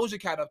 didn't put Doja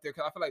Cat up there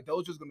because I feel like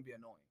Doja's gonna be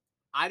annoying.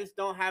 I just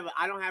don't have.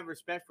 I don't have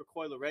respect for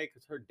Coyle Ray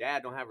because her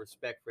dad don't have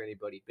respect for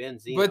anybody.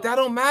 Benzino. But that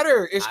don't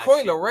matter. It's I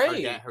Coyle see.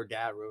 Ray. Her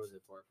dad ruins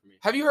it for me.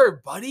 Have you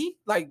heard Buddy?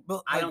 I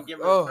don't give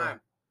her oh.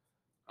 time.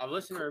 I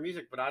listen to her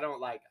music, but I don't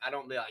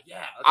be like,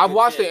 yeah. I've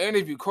watched the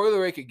interview. Coyle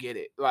Ray could get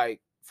it.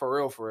 Like for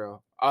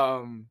real.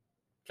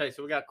 Okay,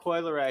 so we got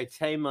Coyle Ray,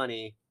 Tay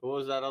Money. What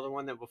was that other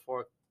one that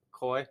before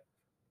Coy?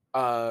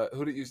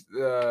 Who did you?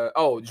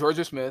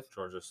 Georgia Smith.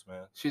 Georgia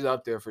Smith. She's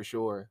up there for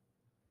sure.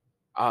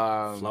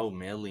 Flo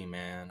Milli,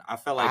 man. I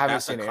felt like haven't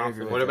that's a seen the interview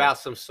compliment. with What about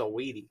some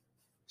Saweetie?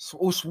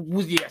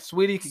 Yeah,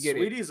 Sweetie could get it.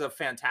 Sweetie's a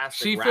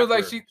fantastic She rapper. feels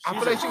like she. I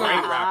feel like a she great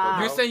gonna. rapper.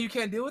 You're bro. saying you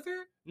can't deal with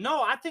her?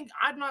 No,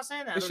 I'm not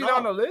saying that. Is at she not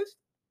on all. the list?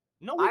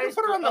 No, we can just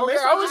put her on the okay,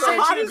 list. I I'm was just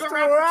saying saying she's a just good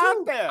throw her rapper out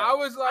too. there. I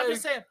was like, I'm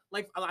just saying,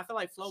 like I feel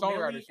like Flo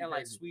Songwriters, Milli she and like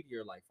crazy. Sweetie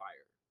are like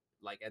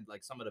fire,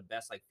 like some of the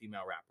best like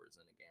female rappers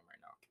in the game right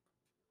now.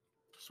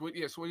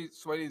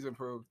 Sweetie's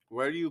improved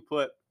Where do you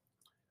put?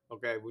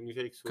 Okay, when you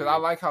take Saweetie. because I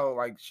like how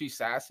like she's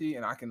sassy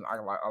and I like.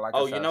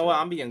 Oh, her you know sassy. what?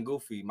 I'm being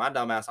goofy. My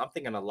dumb ass. I'm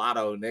thinking of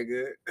Lotto,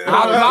 nigga.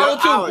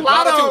 Lotto too.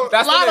 Lotto.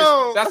 That's the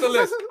Lotto. list. That's the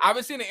list. I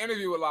haven't seen an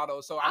interview with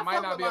Lotto, so I might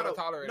fuck not with be able to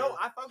Lotto. tolerate No, her.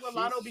 I fuck with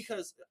Lotto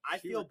because I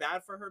she feel was-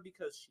 bad for her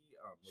because she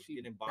was She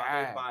getting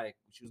bad. bothered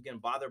she was getting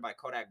bothered by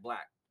Kodak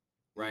Black,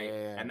 right?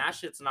 Yeah. And that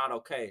shit's not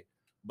okay.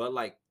 But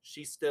like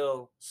she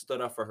still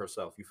stood up for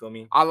herself. You feel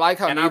me? I like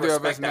how And I neither of us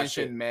respect that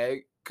mentioned shit.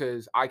 Meg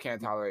because I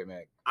can't tolerate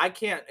Meg. I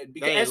can't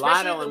because Dang, Lotto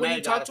especially and when you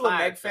Meg talk got to a fired,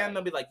 Meg fan, so.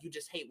 they'll be like, "You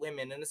just hate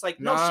women," and it's like,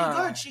 no,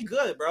 Nah. she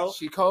good, bro.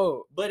 She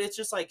cold. But it's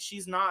just like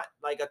she's not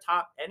like a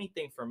top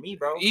anything for me,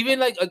 bro.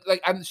 Even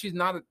she's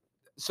not.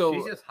 So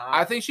She's just hot.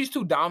 I think she's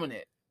too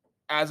dominant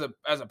as a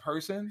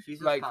person. She's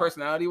just Like hot.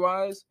 personality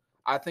wise,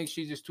 I think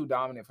she's just too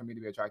dominant for me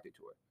to be attracted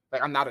to her.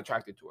 Like I'm not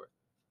attracted to her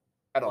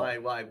at all.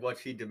 like what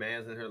she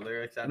demands in her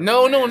lyrics. out of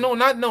No, a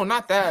man.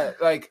 not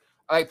that. Like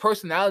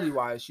personality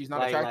wise, she's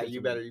not attracted to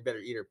you me. better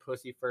eat her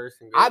pussy first.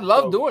 And I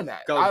love doing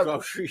that. Go I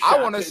grocery I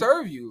want to shopping.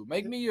 serve you.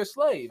 Make me your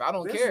slave. I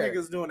don't This care.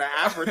 nigga's doing an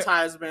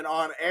advertisement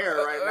on air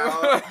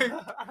right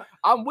now.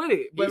 I'm with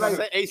it,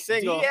 but He's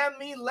single. DM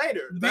me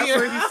later. That's DM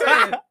what he's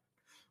saying.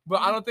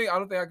 but I don't think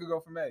I could go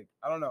for Meg.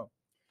 I don't know.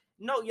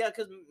 No, yeah,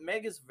 because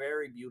Meg is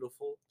very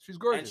beautiful She's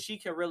gorgeous. and she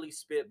can really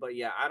spit. But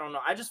yeah, I don't know.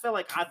 I just feel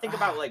like I think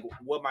about like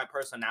what my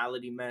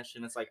personality mesh,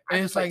 and it's like I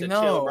And just it's like like, to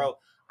chill, no. bro.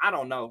 I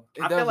don't know.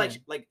 It I feel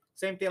doesn't. like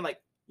same thing. Like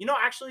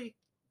actually,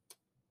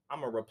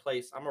 I'm gonna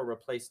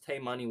replace Tay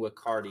Money with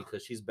Cardi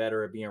because she's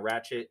better at being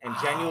ratchet. And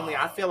genuinely,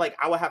 I feel like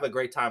I would have a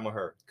great time with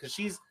her because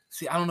she's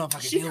See, I don't know if I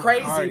can. she's deal with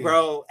crazy, Cardi.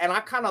 bro. And I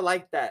kind of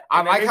like that. I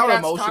And like maybe how that's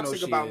emotional toxic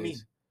she about is. me.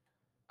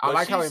 I But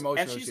like how she's-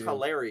 emotional and she's she is.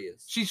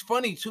 hilarious. She's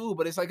funny too,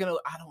 but it's like I don't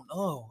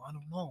know.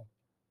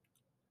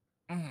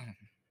 Mm.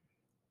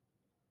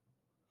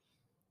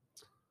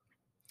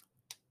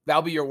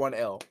 That'll be your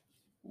 1L.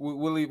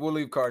 We'll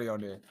leave Cardi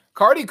on there.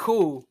 Cardi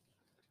cool.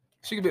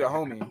 She could be the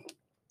homie.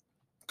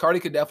 Cardi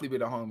could definitely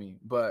be the homie,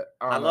 but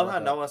I don't know love how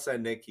about no that. one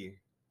said Nicki.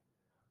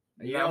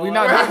 You Nah, know we're what?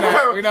 not doing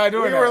that. We're not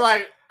doing We that. were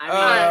like,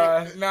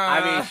 Nah.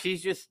 I mean,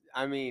 she's just.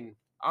 I mean,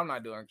 I'm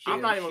not doing. I'm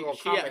shit. not even gonna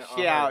comment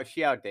on her.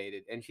 She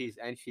outdated, and she's.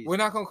 We're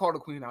not gonna call the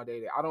queen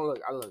outdated. I look.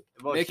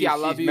 Well, Nikki, I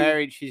love she's you.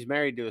 Married. She's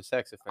married to a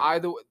sex offender.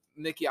 Either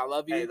Nikki, I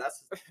love you. Hey,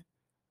 that's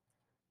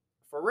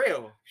for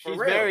real. She's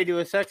married to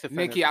a sex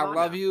offender. Nikki, I Come on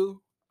love now.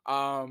 you.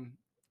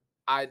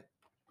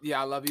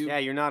 I love you. Yeah,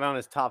 you're not on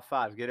his top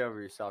 5. Get over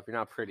yourself. You're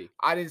not pretty.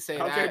 I didn't say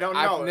Okay, that. don't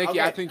I, know. Nikki, Okay.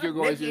 I think you're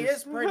gorgeous. Nikki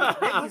is pretty.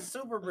 Nikki's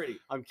super pretty.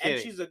 I'm kidding.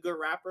 And she's a good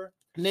rapper.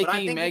 But I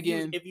Nikki, think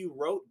Megan. if you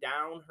wrote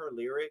down her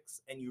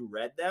lyrics and you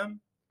read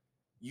them,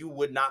 you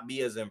would not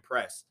be as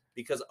impressed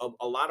because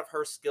a lot of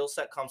her skill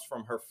set comes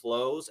from her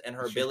flows and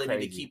her She's ability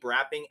crazy. to keep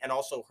rapping and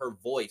also her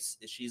voice.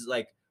 She's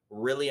like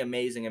really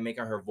amazing at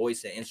making her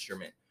voice an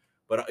instrument.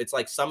 But it's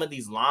like some of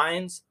these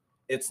lines,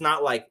 it's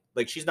not like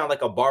she's not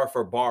like a bar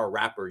for bar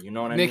rapper. You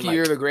know what I Nikki, mean? Like,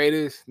 you're the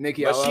greatest.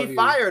 Nikki, I but love she you.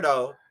 fire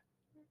though.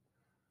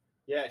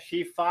 Yeah,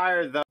 she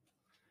fired though.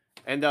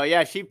 And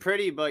yeah, she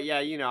pretty, but yeah,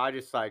 I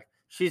just like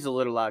she's a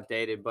little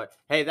outdated. But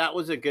hey, that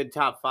was a good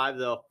top 5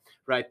 though,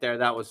 right there.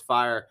 That was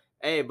fire.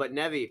 Hey, but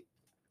Nevi,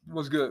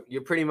 What's good?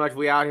 you're pretty much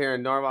we out here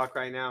in Norwalk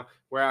right now.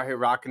 We're out here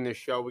rocking this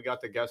show. We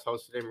got the guest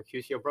host today,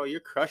 Mercutio. Bro, you're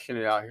crushing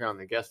it out here on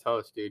the guest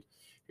host, dude.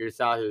 You're just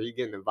out here. You're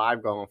getting the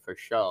vibe going for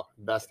sure.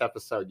 Best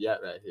episode yet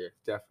right here.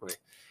 Definitely.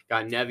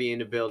 Got Nevi in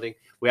the building.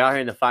 We out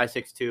here in the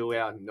 562. We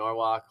out in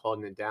Norwalk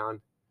holding it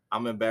down.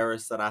 I'm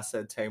embarrassed that I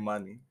said Tay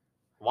Money.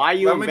 Why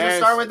you Let me just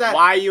embarrassed? start with that.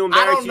 Why you I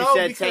embarrassed don't you know,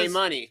 said Tay because-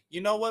 Money?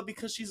 You know what?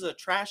 Because she's a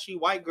trashy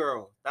white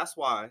girl. That's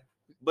why.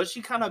 But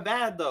she kind of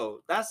bad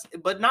though.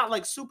 But not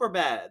like super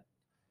bad.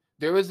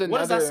 There was another. What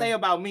does that say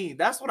about me?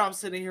 That's what I'm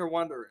sitting here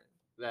wondering.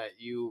 That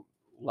you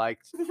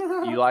like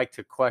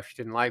to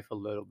question life a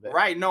little bit.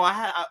 Right? No,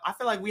 I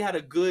feel like we had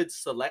a good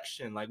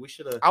selection. Like we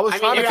should have. I was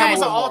trying to if come it up was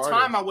with an more all time,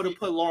 artists. I would have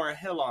put Lauryn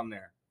Hill on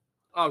there.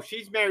 Oh,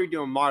 she's married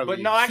to a Marley.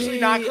 But no, actually,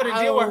 no, I couldn't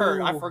deal with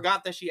her. I oh.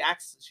 forgot that she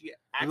acts. She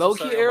acts Low a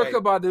key certain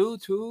Erykah way.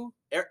 Badu too.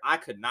 I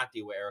could not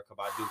deal with Erykah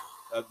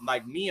Badu.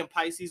 Like me and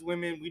Pisces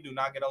women, we do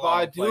not get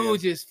along. Badu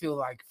just feel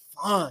like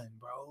fun,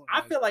 bro.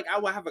 I feel like I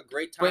would have a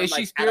great time. But is like,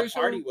 she spiritual? at a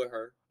party with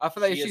her. I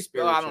feel like She is she's. I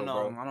spiritual, don't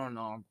know. bro. I don't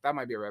know. That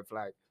might be a red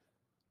flag.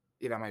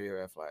 Yeah, that might be a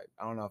red flag.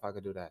 I don't know if I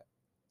could do that.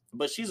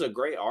 But she's a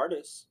great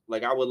artist.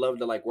 Like I would love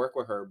to like work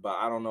with her, but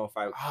I don't know if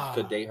I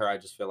could date her. I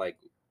just feel like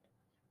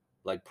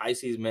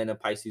Pisces men and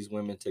Pisces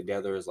women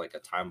together is like a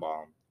time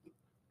bomb.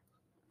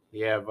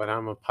 Yeah, but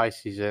I'm a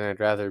Pisces and I'd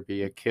rather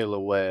be a killer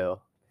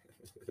whale.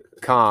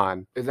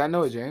 Con. Is that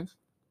Noah James?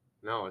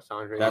 No, it's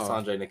Andre. That's Oh,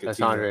 Andre Nicotino.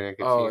 That's Andre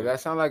Nicotino. Oh, that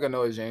sounds like a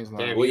Noah James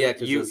line. Damn, Well, yeah,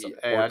 you, because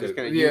hey, I'm just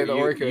gonna. Yeah, You, the you,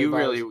 orchid you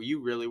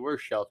vibes. really were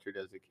sheltered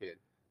as a kid.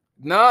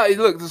 No,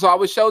 look. So I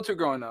was sheltered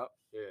growing up,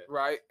 Yeah.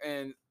 right?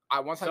 And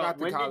once I So got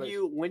to college,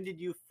 when did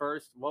you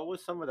first? What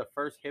was some of the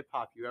first hip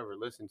hop you ever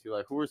listened to?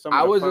 Like, who were some?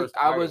 I Of the was first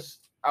artists?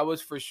 I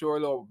was for sure a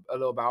little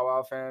Bow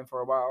Wow fan for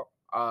a while.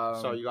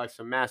 So you like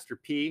some Master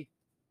P?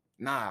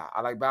 Nah,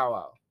 I like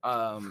Bow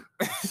Wow.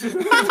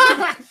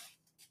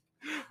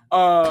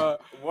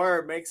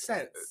 Word makes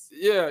sense.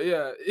 Yeah.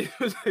 It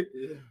was like,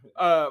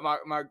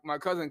 my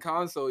cousin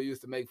Console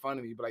used to make fun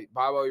of me, but like,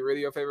 Bow Wow, you really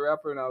your favorite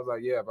rapper? And I was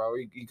like, yeah, bro,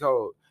 he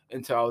cold.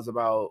 Until I was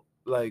about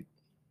like,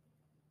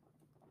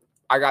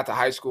 I got to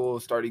high school,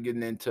 started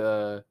getting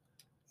into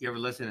You ever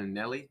listen to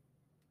Nelly?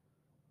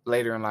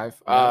 later in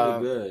life.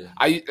 Really good.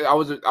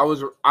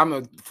 I'm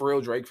a for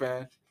real Drake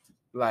fan.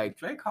 Like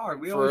Drake hard.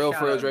 for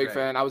real Drake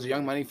fan. I was a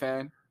Young Money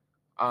fan.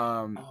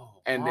 And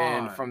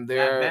then from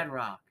there,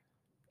 Bedrock.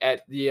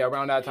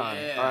 around that time.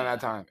 Yeah. Around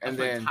that time. And That's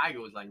when then Tiger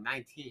was like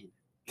 19.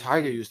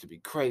 Tiger used to be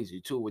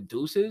crazy too with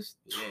Deuces.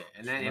 Yeah,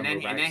 and then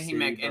Remember he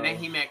met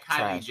Kylie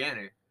Trash.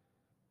 Jenner.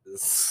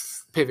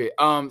 Pivot.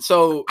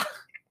 So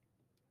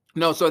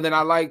then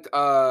I liked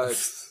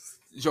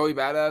Joey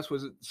Badass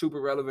was super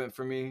relevant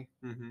for me.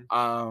 Mm-hmm.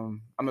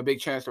 I'm a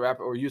big Chance the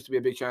Rapper, or used to be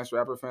a big Chance the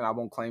Rapper fan. I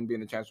won't claim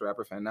being a Chance the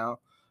Rapper fan now.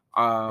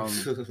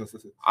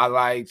 I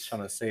liked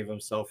trying to save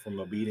himself from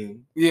a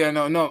beating. Yeah,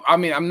 no. I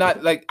mean, I'm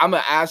not like I'm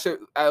an asset.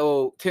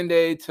 10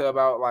 Day to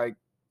about like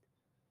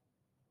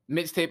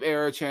mixtape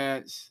era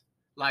Chance.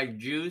 Like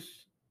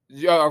Juice.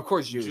 Yeah, of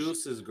course, Juice.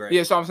 Juice is great.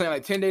 Yeah, so I'm saying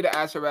like 10 Day to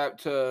acid rap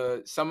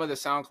to some of the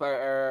SoundCloud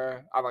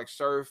era. I like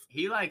Surf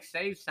He like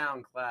saved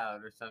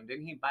SoundCloud or something.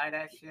 Didn't he buy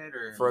that shit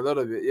or? for a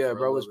little bit. Yeah, For a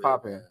bro was little bit,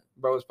 popping. yeah.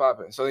 Bro was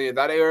popping. So yeah,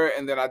 that era,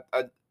 and then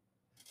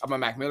I'm a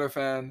Mac Miller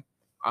fan.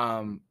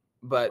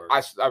 But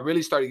I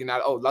really started getting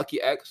out. Oh,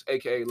 Lucky X,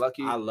 aka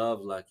Lucky. I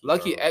love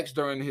Lucky bro. X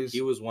during his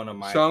He was one of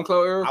my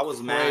SoundCloud era. I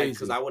was mad because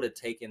crazy. I would have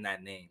taken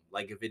that name.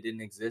 Like if it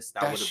didn't exist,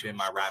 that That would have shit been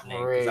my was rap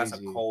name. Because that's a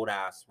crazy. cold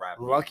ass rap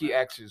name. Lucky man.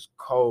 X is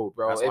cold,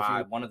 bro. That's If why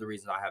you, one of the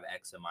reasons I have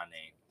X in my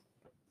name.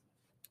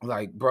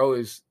 like, bro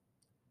is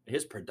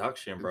His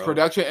production, bro.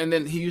 production, and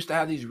then he used to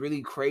have these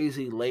really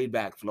crazy laid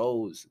back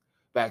flows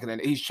back then.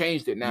 He's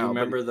changed it now. You but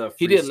remember the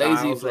he did lazy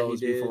freestyles that flows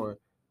he did? before.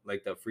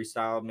 Like the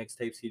freestyle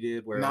mixtapes he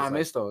did where it Nah, I was like,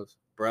 missed those.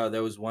 bro,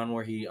 there was one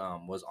where he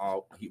was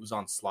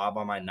on Slob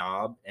on My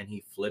Knob and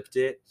he flipped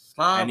it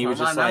and he was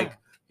just like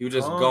he was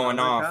just going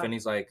off and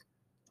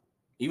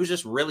he was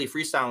just really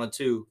freestyling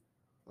too.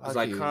 He was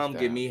like, Lucky is come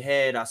give down. me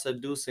head, I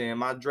seduce it in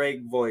my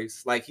Drake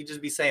voice. Like he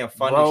just be saying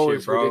funny Bro, shit,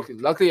 it's bro.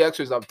 ridiculous. Luckily X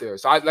was up there.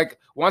 So I like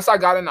once I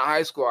got into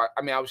high school,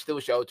 I mean I was still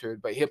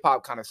sheltered, but hip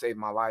hop kind of saved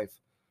my life.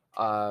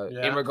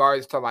 In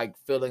regards to like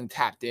feeling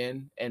tapped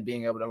in and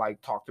being able to like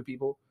talk to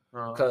people.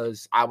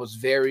 Because I was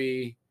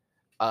very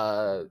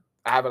I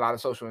have a lot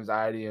of social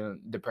anxiety and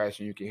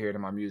depression. You can hear it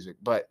in my music.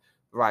 But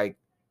like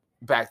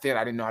back then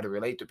I didn't know how to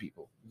relate to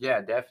people.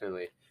 Yeah,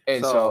 definitely.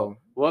 And So, so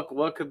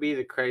what could be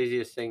the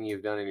craziest thing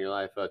you've done in your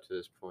life up to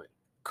this point?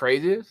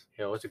 craziest?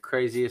 Yeah, what's the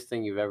craziest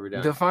thing you've ever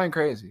done? Define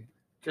crazy.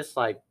 Just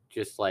like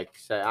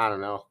say, I don't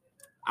know.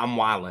 I'm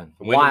wildin'.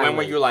 When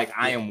were you like,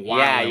 I am wildin'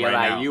 Yeah, you're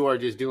right like now? you are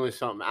just doing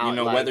something out. You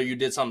know, like, whether you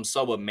did something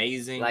so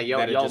amazing like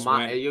that it yo just mom,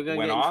 went, you're gonna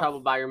went get in off.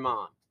 trouble by your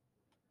mom.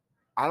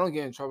 I don't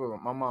get in trouble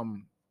with my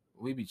mom.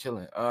 We be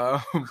chilling.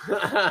 I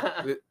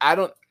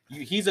don't.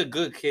 He's a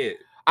good kid.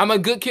 I'm a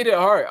good kid at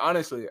heart,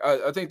 honestly.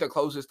 I think the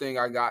closest thing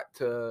I got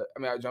to, I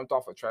mean, I jumped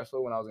off a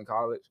trestle when I was in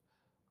college,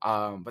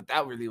 but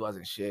that really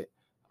wasn't shit.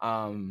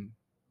 I'm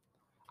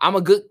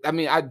a good, I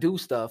mean, I do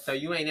stuff. So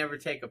you ain't ever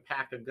take a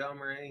pack of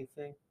gum or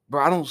anything?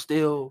 Bro, I don't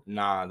steal.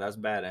 Nah, that's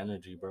bad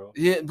energy, bro.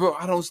 Yeah, bro,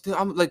 I don't steal.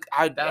 I'm like,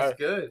 That's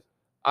good.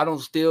 I don't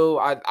steal.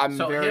 I'm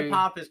So very. hip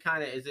hop is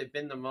kind of, has it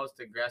been the most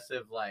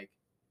aggressive like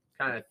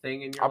kind of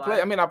thing in your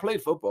life? I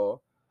played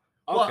football.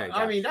 Well, Okay,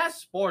 I mean that's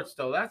sports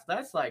though.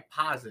 That's like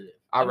positive.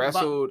 I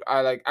wrestled.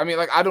 I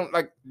don't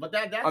like. But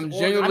that's I'm organ-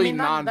 genuinely that's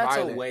a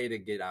non-violent. way to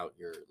get out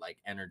your like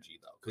energy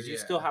though, because you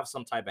Yeah. still have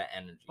some type of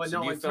energy. But So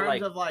no, do you in feel terms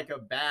like of like a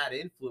bad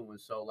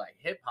influence, so like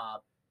hip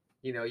hop,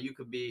 you know, you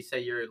could be say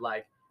you're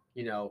like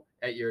you know,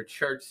 at your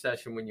church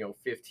session when you're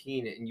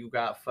 15 and you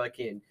got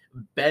fucking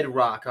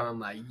Bedrock on,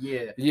 like,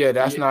 Yeah,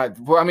 that's not.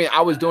 Well, I mean,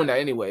 I was doing that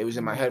anyway. It was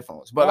in my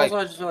headphones, but also,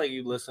 like, I just feel like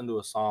you listen to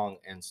a song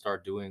and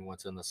start doing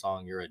what's in the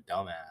song, you're a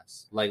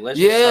dumbass. Like, let's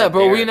yeah, just start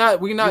bro, there. we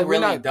not You're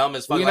really not dumb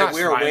as fuck. we Like, not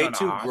we're sliding way on the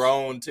too odds.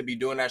 grown to be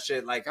doing that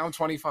shit. Like, I'm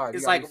 25.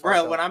 it's like,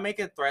 bro, when I'm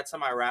making threats in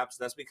my raps,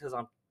 that's because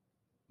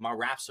my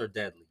raps are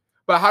deadly.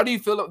 But how do you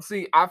feel?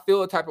 See, I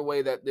feel a type of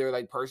way that they're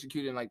like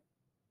persecuting like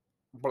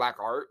black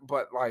art,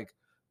 but like,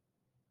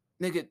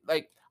 nigga,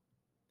 like,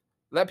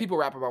 let people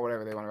rap about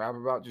whatever they want to rap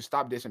about. Just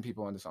stop dissing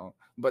people in the song.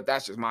 But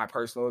that's just my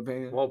personal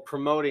opinion. well,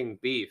 promoting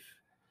beef.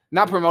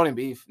 Not promoting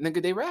beef,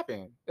 nigga. They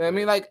rapping. I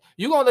mean, like,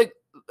 you gonna like,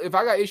 if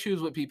I got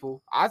issues with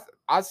people, I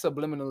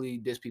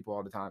subliminally diss people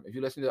all the time. If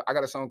you listen to, I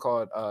got a song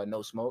called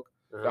 "No Smoke."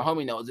 The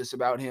homie knows this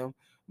about him,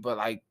 but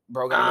like,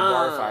 bro got in a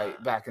bar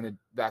fight back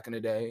in the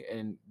day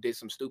and did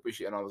some stupid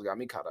shit and almost got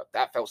me caught up.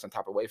 That felt some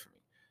type of way for me.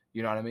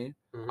 You know what I mean?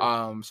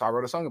 So I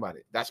wrote a song about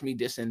it. That's me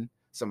dissing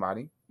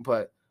somebody,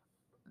 but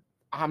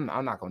I'm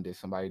not gonna diss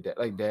somebody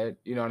dead.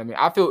 You know what I mean?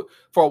 I feel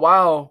for a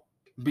while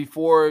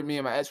before me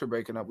and my ex were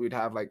breaking up, we'd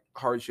have like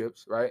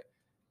hardships, right?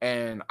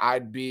 And I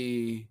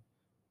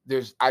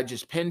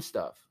just pin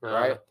stuff,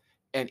 right?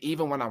 And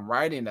even when I'm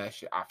writing that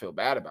shit, I feel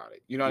bad about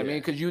it. You know what I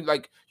mean? Because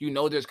you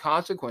know there's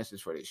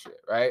consequences for this shit,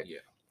 right? Yeah.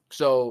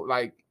 So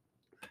like,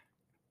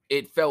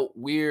 it felt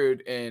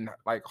weird and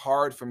like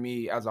hard for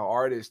me as an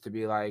artist to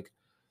be like,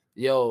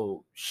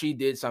 yo, she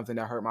did something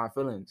that hurt my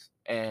feelings,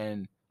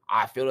 and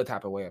I feel a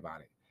type of way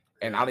about it.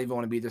 And I don't even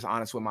want to be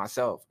dishonest with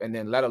myself, and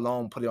then let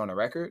alone put it on the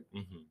record.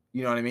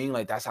 You know what I mean?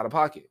 Like, that's out of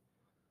pocket.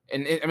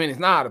 And I mean, it's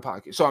not out of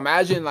pocket. So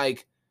imagine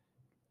like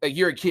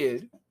you're a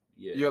kid,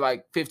 you're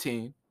like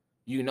 15,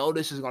 you know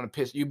this is gonna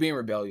piss you, being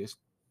rebellious,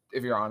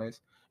 if you're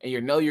honest, and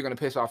you know you're gonna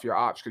piss off your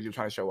ops because you're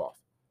trying to show off.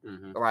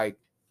 Like,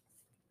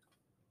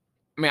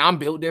 I mean, I'm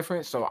built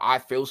different, so I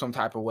feel some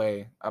type of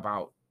way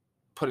about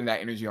putting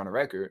that energy on the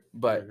record,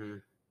 but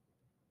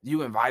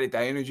you invited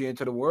that energy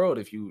into the world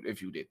if you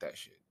did that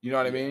shit. You know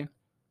what I mean?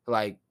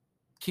 Like,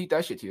 keep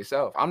that shit to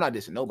yourself. I'm not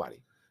dissing nobody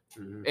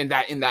in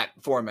that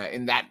format.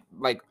 In that,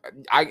 like,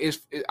 I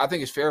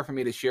think it's fair for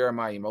me to share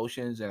my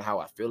emotions and how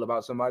I feel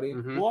about somebody.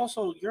 Well,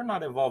 also, you're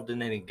not involved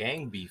in any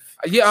gang beef.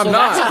 Yeah, I'm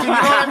not. You know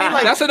what I mean?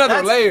 Like, that's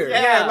another layer.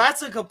 Yeah,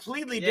 that's a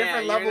completely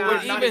different level.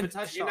 Not, not even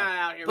touched you're on. not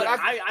out here. But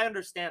I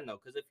understand though,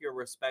 because if you're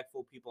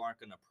respectful, people aren't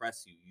gonna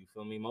press you. You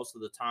feel me? Most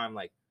of the time,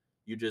 like,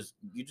 you just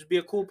be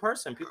a cool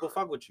person. People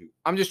fuck with you.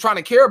 I'm just trying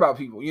to care about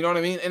people. You know what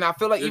I mean? And I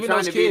feel like you're even trying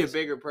those to kids, be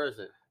a bigger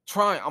person.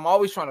 I'm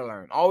always trying to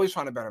learn, always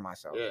trying to better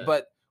myself.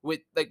 But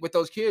with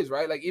those kids,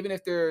 right? Like, even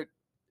if they're,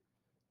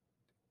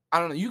 I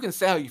don't know, you can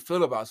say how you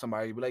feel about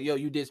somebody, but like, yo,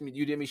 you did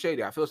me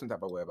shady. I feel some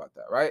type of way about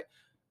that, right?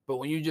 But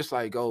when you just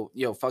like go,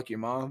 yo, fuck your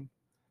mom,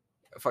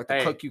 fuck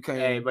the cook you came.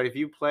 Hey, but if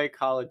you play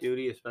Call of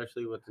Duty,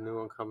 especially with the new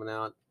one coming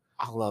out,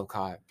 I love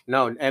COD.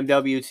 No,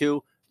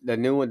 MW2, the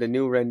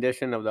new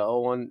rendition of the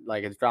old one,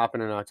 like, it's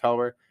dropping in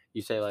October.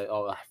 You say like,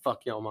 oh,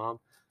 fuck your mom.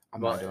 I'm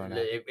not doing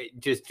that.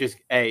 Just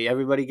hey,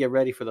 everybody get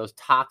ready for those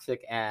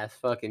toxic ass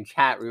fucking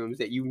chat rooms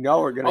that you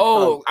know are gonna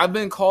come. I've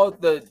been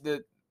called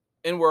the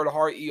N-word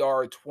hard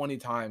ER 20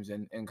 times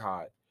in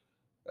COD.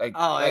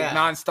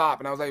 Nonstop.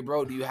 And I was like,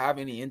 bro, do you have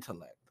any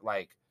intellect?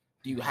 Like,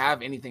 do you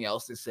have anything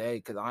else to say?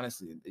 Because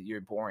honestly,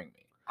 you're boring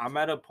me. I'm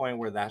at a point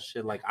where that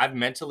shit, like, I've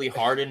mentally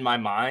hardened my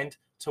mind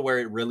to where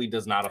it really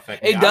does not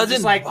affect me. It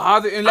doesn't like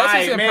bother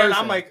unless it's in person.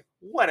 I'm like,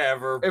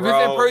 whatever, bro. If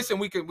it's in person,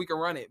 we can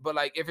run it. But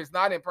like, if it's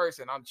not in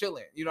person, I'm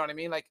chilling. You know what I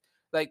mean? Like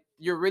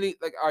you're really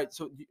like, all right.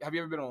 So have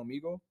you ever been on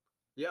Omegle?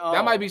 Yeah,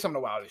 that might be some of the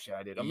wildest shit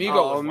I did.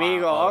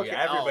 Omegle, okay.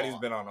 Everybody's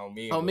been on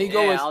Omegle.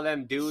 Omegle is all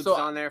them dudes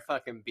on there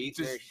fucking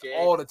beating their shit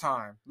all the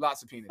time.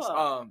 Lots of penis.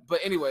 But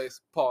anyways,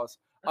 pause.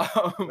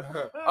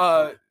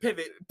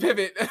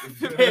 Pivot.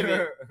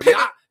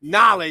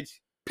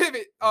 Knowledge.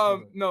 Pivot.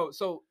 No.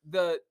 So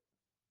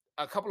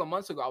a couple of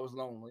months ago, I was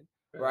lonely,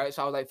 right?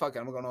 So I was like, "Fuck it,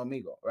 I'm gonna go on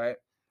Omegle," right?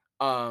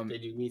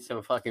 Did you meet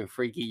some fucking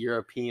freaky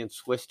European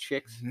Swiss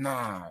chicks?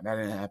 Nah, that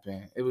didn't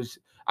happen.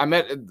 I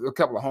met a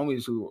couple of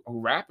homies who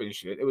rap and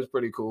shit. It was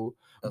pretty cool.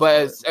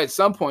 But at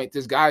some point,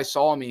 this guy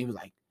saw me. He was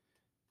like,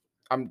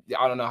 I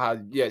don't know how.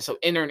 Yeah. So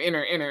enter,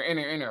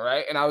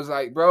 right? And I was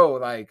like, bro,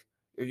 like,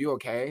 are you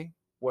okay?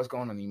 What's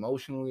going on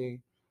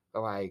emotionally?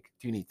 Like,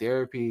 do you need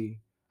therapy?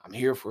 I'm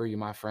here for you,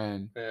 my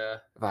friend. Yeah.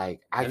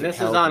 Like,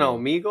 this is on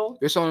Omegle?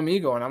 This on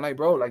Omegle. And I'm like,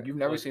 bro, like, you've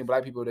never seen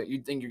black people that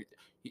you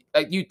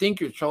think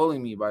you're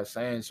trolling me by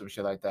saying some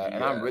shit like that.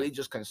 And I'm really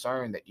just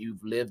concerned that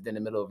you've lived in the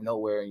middle of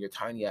nowhere in your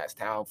tiny ass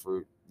town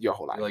for your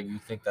whole life. Like, you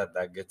think that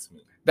gets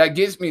me? That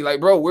gets me.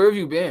 Like, bro, where have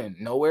you been?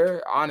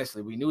 Nowhere?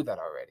 Honestly, we knew that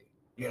already.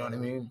 You know what I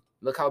mean?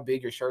 Look how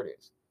big your shirt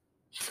is.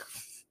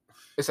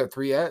 It's a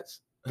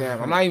 3X.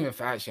 Damn, I'm not even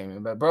fat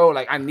shaming, but bro,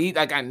 like I need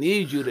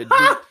you to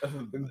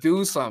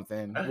do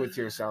something with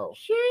yourself.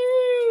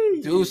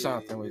 Jeez. Do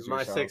something with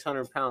yourself. My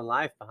 600-pound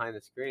life behind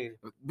the screen.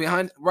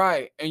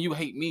 Right, and you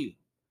hate me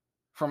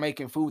for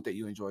making food that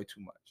you enjoy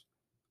too much.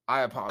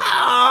 I apologize.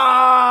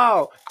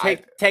 Oh,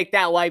 take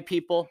that, white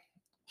people.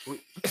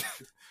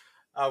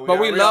 But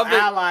we love it.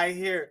 Ally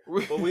here.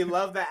 But we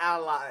love the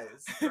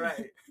allies.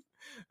 Right.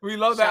 We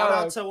love that. Shout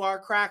out to our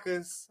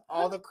crackers.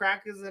 All the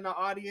crackers in the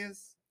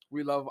audience.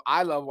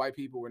 I love white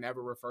people. We're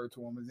never referred to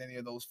them as any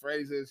of those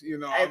phrases. You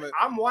know,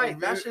 I'm white.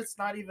 That shit's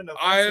not even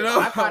offensive. I know.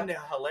 I find it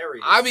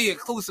hilarious. I be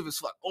inclusive as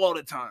fuck all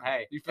the time.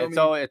 Hey, you feel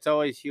me? It's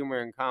always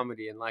humor and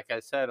comedy. And like I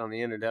said on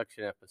the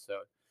introduction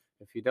episode,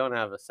 if you don't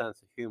have a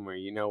sense of humor,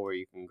 you know where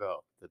you can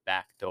go. The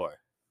back door.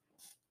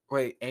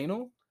 Wait,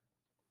 anal?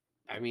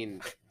 I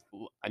mean,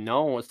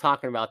 no one was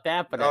talking about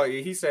that, but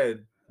he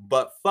said,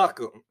 but fuck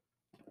them.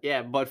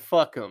 Yeah, but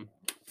fuck them.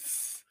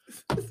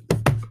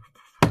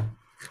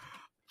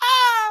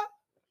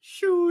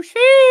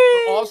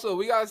 Also,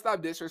 we gotta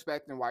stop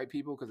disrespecting white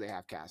people because they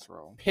have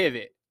casserole.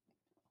 Pivot.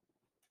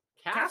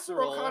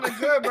 Casserole kind of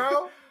good,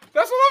 bro.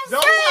 That's what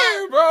I'm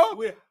saying, bro.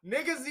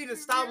 Niggas need to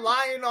stop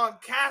lying on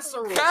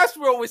casserole.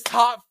 Casserole is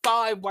top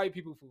 5 white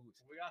people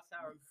foods. We got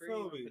sour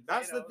cream.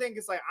 That's the thing.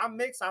 It's like I'm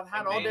mixed. I've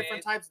had all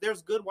different types.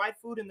 There's good white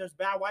food and there's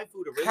bad white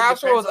food. It really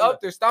casserole is depends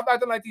up there. Stop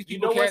acting like these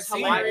people can't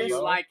see hilarious? it. You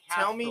Bro. like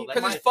Tell me,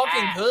 because it's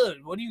fucking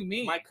good. What do you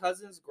mean? My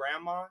cousin's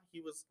grandma,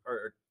 he was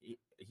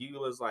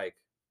like,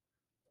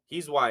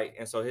 he's white,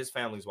 and so his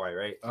family's white,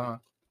 right? Uh-huh.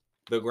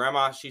 The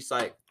grandma, she's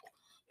like,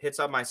 hits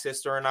up my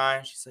sister and I,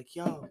 and she's like,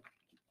 yo,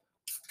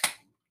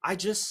 I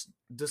just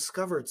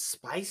discovered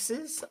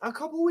spices a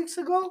couple weeks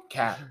ago.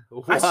 Cat.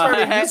 I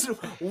started using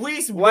whoa.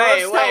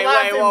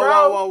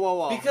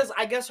 Because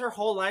I guess her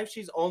whole life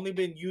she's only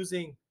been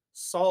using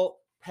salt,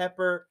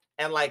 pepper,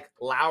 and like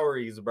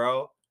Lowry's,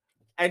 bro.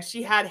 And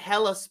she had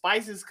hella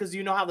spices because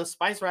you know how the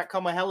spice rack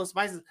come with hella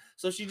spices.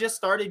 So she just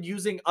started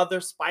using other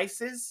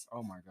spices.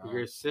 Oh my god.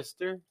 Your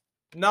sister?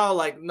 No,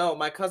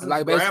 my cousin's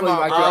like basically grandma.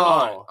 like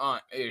your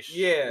aunt-ish.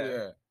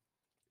 Yeah.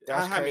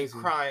 That's That had me crazy.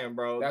 crying,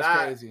 bro. That's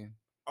crazy.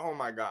 Oh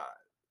my god.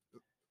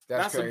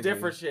 That's some crazy.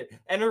 different shit.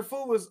 And her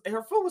food was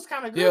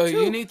kind of good Yo,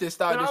 too. you need to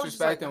stop But I was just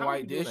like, disrespecting how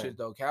white you do dishes that?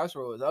 though.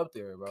 Casserole is up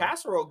there, bro.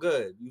 Casserole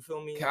good. You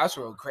feel me?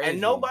 Casserole crazy. And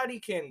nobody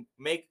can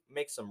make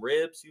some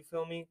ribs. You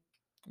feel me?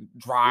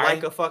 dry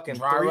Like a fucking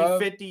dry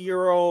rub?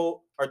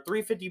 350-year-old or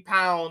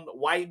 350-pound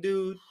white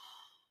dude.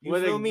 You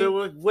feel me?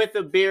 With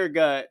a beer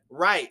gut.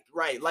 Right.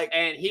 Like,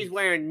 And he's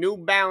wearing New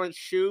Balance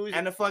shoes.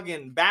 and a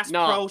fucking Bass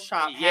Pro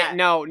Shop hat.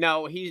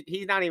 No,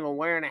 he's not even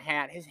wearing a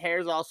hat. His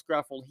hair's all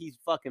scruffled. He's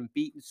fucking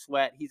beating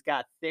sweat. He's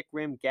got thick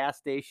rimmed gas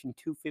station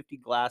 250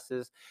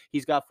 glasses.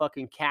 He's got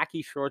fucking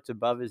khaki shorts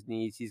above his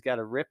knees. He's got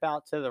a rip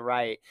out to the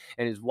right,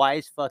 and his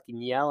wife's fucking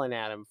yelling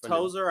at him.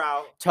 Toes are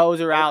out.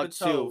 Toes are out Open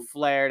too, toes.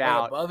 flared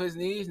out. above his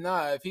knees.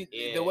 Nah, if he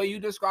the way you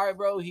describe,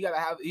 bro, he gotta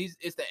have.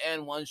 It's the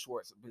N1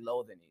 shorts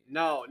below the knee.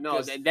 No.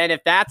 Then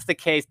if that's the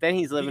case, then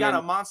he's living. He got in...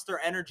 a Monster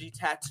Energy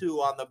tattoo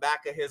on the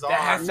back of his arm.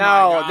 That's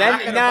No, my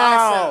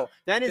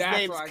then his That's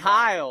name's my guy.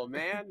 Kyle,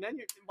 man.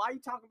 Why are you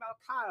talking about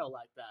Kyle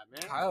like that,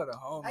 man? Kyle the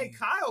homie. Hey,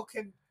 Kyle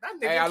can. That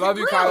nigga Hey, I can love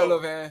you, grill. Kyle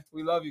Levan.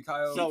 We love you,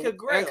 Kyle. He could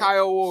grill. And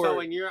Kyle Ward. So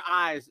in your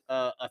eyes,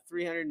 a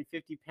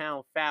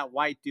 350-pound fat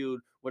white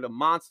dude with a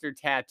monster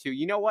tattoo.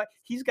 You know what?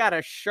 He's got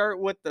a shirt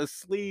with the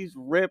sleeves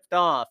ripped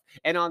off,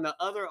 and on the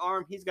other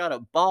arm, he's got a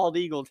bald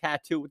eagle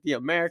tattoo with the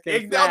American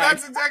flag. No,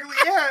 that's exactly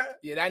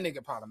yeah, that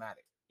nigga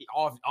problematic.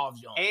 Off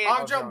jump.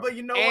 Off jump, but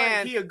you know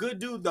what? He a good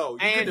dude though. You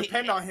can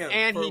depend on him.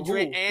 And For he who?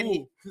 drink. And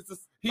Who?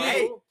 he.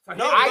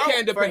 I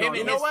can't depend on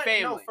You him. know what?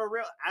 Family. No, for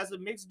real. As a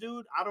mixed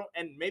dude, I don't.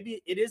 And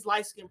maybe it is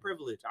light skin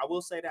privilege. I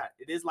will say that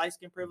it is light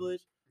skin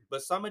privilege.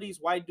 But some of these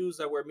white dudes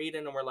that we're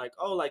meeting and we're like,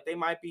 oh, like they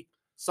might be.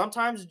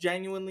 Sometimes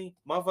genuinely,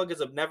 motherfuckers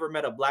have never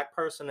met a black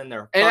person in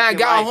their. And I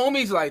got life.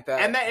 homies like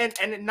that.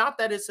 And not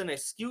that it's an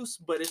excuse,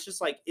 but it's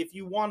just like if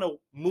you want to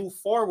move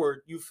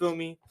forward, you feel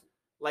me?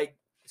 Like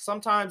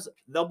sometimes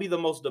they'll be the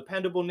most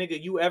dependable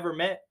nigga you ever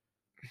met,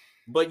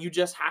 but you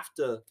just have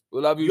to.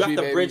 We love you, You have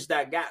to baby. bridge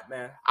that gap,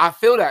 man. I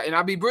feel that, and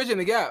I be bridging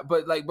the gap.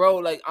 But like, bro,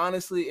 like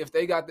honestly, if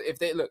they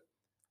look,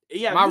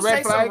 Yeah, my if you red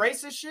say some flag-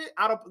 racist shit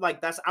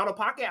that's out of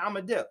pocket, I'm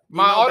a dip. You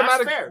my know,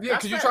 automatic, that's fair. yeah,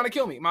 because you're trying to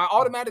kill me. My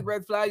automatic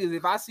red flag is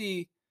if I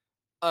see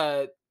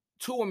 2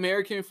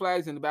 American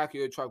flags in the back of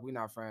your truck, we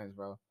not friends,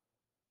 bro.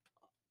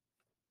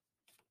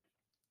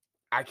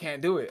 I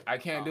can't do it. I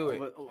can't do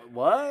it.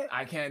 What?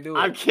 I can't do it.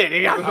 I'm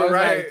kidding. I'm Because,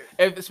 right.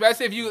 like,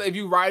 especially if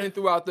you riding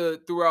throughout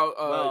the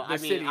well, I mean,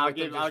 city. I'll with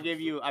them give just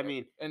you. I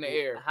mean, in the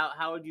air.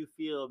 How would you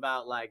feel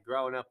about like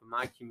growing up in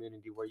my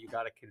community where you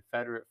got a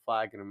Confederate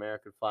flag, an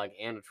American flag,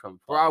 and a Trump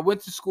Bro, I flag?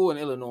 went to school in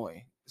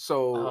Illinois,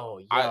 so Oh,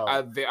 yo.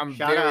 I'm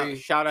shout very out,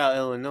 shout out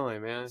Illinois,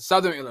 man.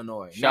 Southern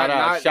Illinois. Shout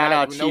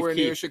out Chief nowhere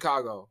near Keef.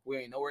 Chicago. We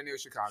ain't nowhere near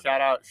Chicago. Shout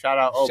out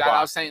O Shout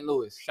Block. out St.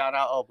 Louis. Shout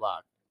out O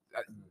Block.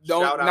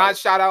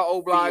 Shout out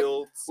O Block.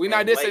 Fields We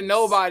not and dissing lakes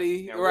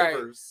nobody, and right?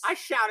 rivers. I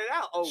shouted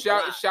out O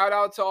Block. Shout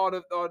out to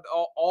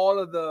all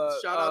of the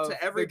Shout out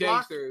to every the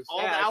block, gangsters.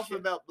 all the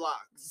alphabet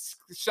blocks.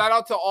 Shout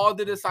out to all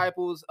the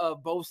disciples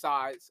of both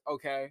sides.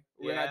 Okay,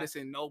 we're not Yeah.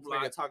 dissing no Nigga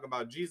block. talking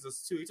about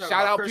Jesus too. He talking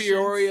Shout about out Christians.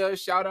 Peoria.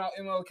 Shout out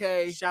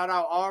MLK. Shout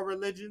out all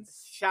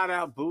religions. Shout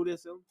out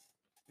Buddhism.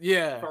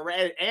 Yeah,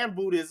 And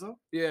Buddhism.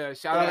 yeah.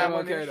 Shout Yeah, out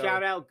MLK. though.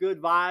 shout out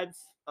Good Vibes.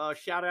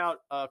 Shout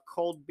out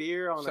cold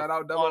beer on Shout a,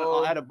 out Double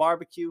O. at a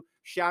barbecue.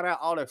 Shout out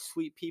all the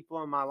sweet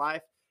people in my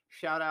life.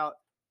 Shout out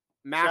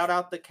Shout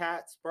out the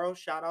cats, bro.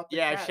 Shout out the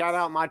cats. shout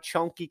out my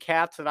chunky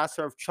cats that I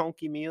serve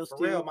chunky meals For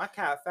to. real, my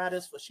cat fat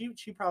as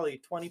she probably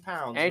 20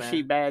 pounds, And man.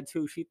 she bad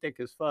too. She thick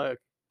as fuck.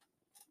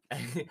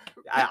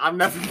 I'm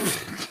never.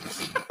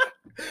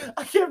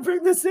 I can't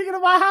bring this thing into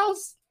my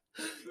house.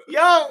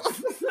 Yo.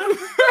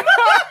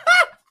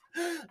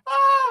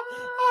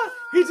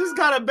 He just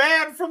got a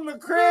ban from the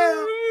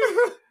crib.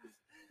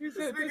 This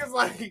nigga's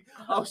like,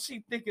 oh,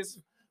 she thick as,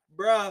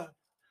 bruh.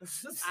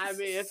 I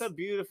mean, it's a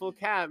beautiful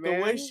cat, man.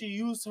 The way she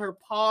used her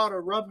paw to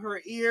rub her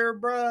ear,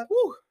 bruh,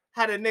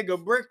 had a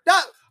nigga bricked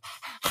up.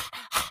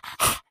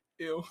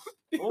 Ew.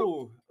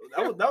 Oh,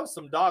 that was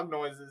some dog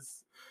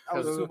noises.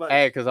 That was too much.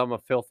 Hey, because I'm a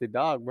filthy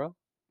dog, bro.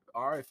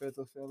 All right,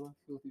 filthy fella.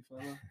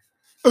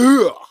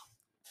 You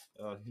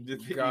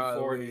did hit me Golly.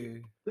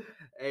 40.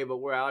 Hey, but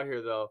we're out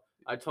here though.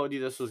 I told you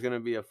this was gonna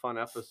be a fun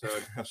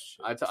episode.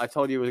 Oh, I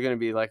told you it was gonna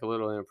be like a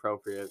little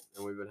inappropriate,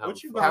 and we've been having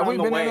What you fun. got Have we on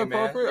the been way,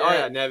 inappropriate? man? All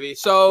Yeah, right. Nevi.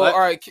 So, Let- all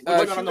right.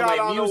 What you on got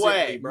the on the way,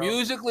 way, bro?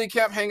 Musically,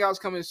 Camp Hangout's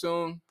coming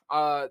soon.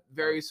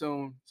 Very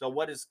soon. So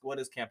what is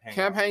Camp Hangout?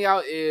 Camp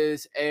Hangout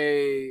is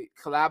a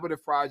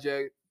collaborative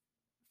project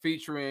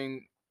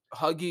featuring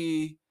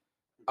Huggy,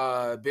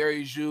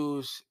 Barry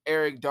Juice,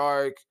 Eric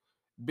Dark,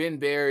 Ben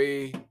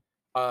Barry,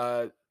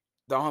 the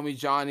homie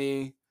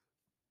Johnny,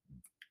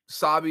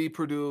 Sabi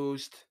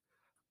produced,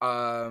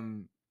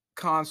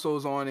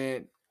 Consoles on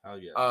it. Oh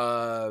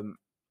yeah.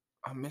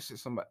 I'm missing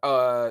somebody.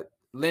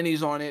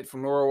 Lenny's on it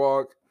from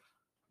Norwalk.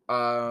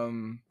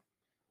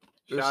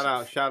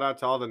 Shout out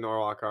to all the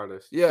Norwalk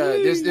artists. Yeah,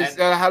 this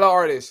And- hello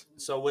artists.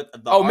 So with the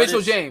Mitchell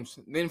artists- James.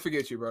 Didn't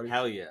forget you, brother.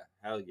 Hell yeah.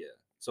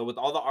 So with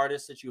all the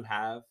artists that you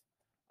have,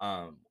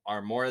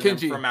 are more of them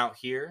Kenji. from out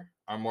here?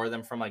 Are more of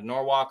them from like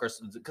Norwalk, or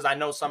because I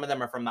know some of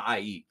them are from the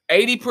IE.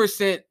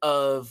 80%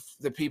 of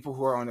the people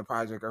who are on the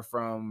project are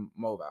from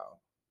Mobile.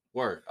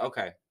 Word.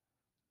 Okay.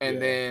 And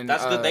then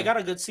That's good. They got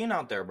a good scene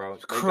out there, bro.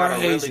 They crazy. got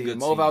a really good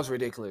Mobile's scene.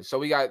 ridiculous. So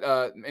we got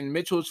and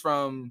Mitchell's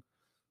from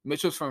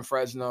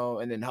Fresno,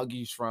 and then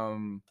Huggy's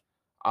from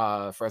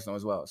Fresno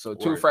as well. So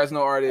two Word.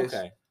 Fresno artists.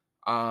 Okay.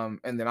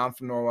 And then I'm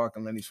from Norwalk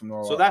and Lenny's from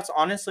Norwalk. So that's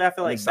honestly, I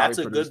feel And like Sabi that's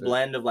a good produced it.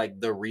 blend of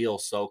like the real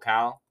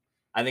SoCal.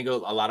 I think a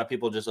lot of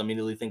people just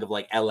immediately think of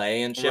like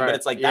LA and shit, Right, but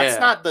it's like that's yeah.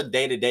 not the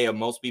day to day of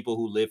most people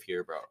who live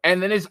here, bro.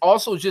 And then it's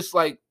also just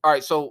like, all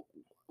right, so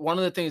one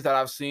of the things that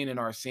I've seen in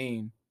our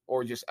scene,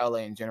 or just LA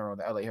in general,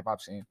 the LA hip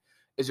hop scene,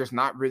 is there's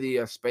not really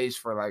a space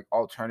for like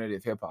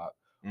alternative hip hop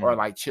or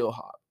like chill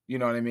hop. You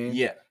know what I mean?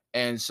 Yeah.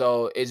 And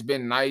so it's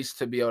been nice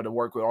to be able to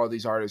work with all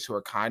these artists who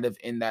are kind of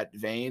in that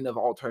vein of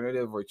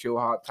alternative or chill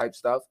hop type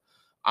stuff,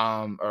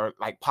 or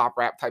like pop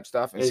rap type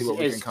stuff, and see what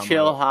we can come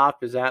chill up with.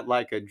 hop? Is that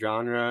like a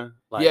genre?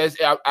 Like, Yes,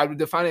 I would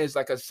define it as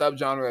like a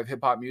subgenre of hip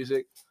hop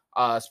music,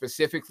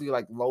 specifically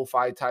like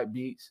lo-fi type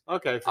beats.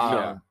 Okay, for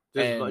sure.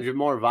 and- Just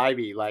more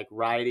vibey, like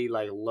ridey,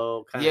 like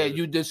low kind Yeah, of.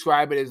 you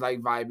describe it as like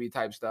vibey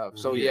type stuff.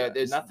 So yeah,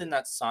 there's nothing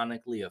that's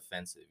sonically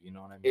offensive. You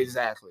know what I mean?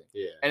 exactly.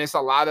 Yeah. And it's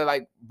a lot of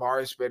like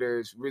bar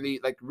spitters,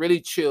 really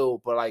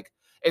chill, but like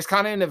it's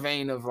kind of in the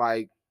vein of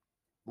like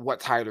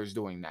what Tyler's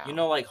doing now. You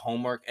know, like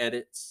homework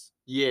edits,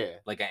 Yeah.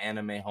 like an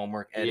anime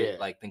homework edit. Yeah.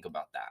 Like think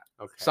about that.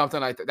 Okay.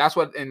 something like that. That's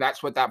what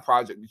that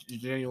project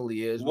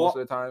genuinely is most of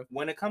the time.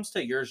 When it comes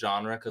to your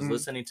genre, because Mhm.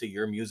 listening to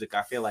your music,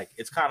 I feel like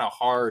it's kind of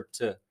hard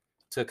to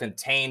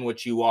contain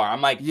what you are.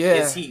 I'm like, Yeah.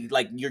 is he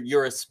like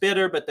you're a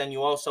spitter, but then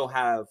you also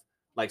have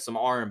like some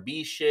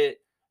R&B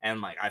shit, and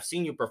like I've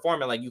seen you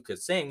perform it, like you could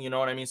sing. You know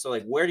what I mean? So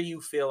like, where do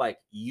you feel like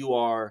you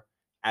are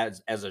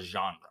as a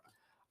genre?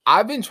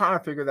 I've been trying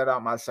to figure that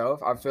out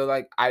myself. I feel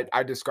like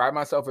I describe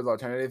myself as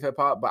alternative hip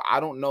hop, but I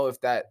don't know if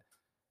that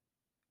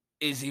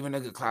is even a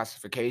good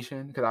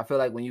classification, because I feel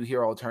like when you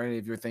hear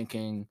alternative, you're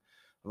thinking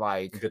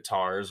like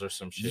Guitars or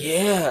some shit.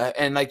 yeah,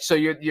 and like so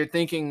you're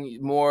thinking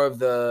more of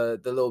the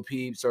Lil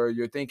Peeps, or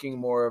you're thinking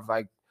more of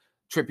like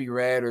Trippie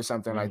Redd or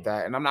something like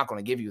that. And I'm not going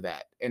to give you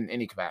that in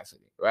any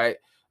capacity, right?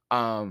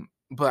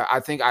 But I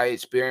think I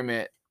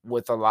experiment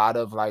with a lot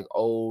of like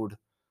old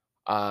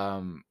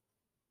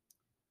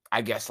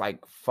I guess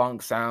like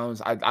funk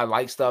sounds. I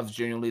like stuff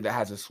genuinely that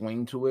has a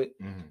swing to it.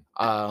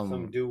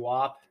 Some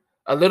doo-wop.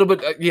 A little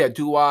bit, yeah,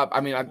 doo-wop.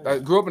 I mean, I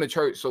grew up in a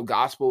church, so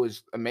gospel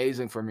is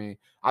amazing for me.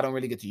 I don't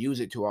really get to use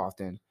it too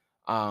often.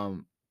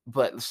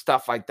 But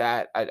stuff like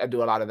that, I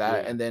do a lot of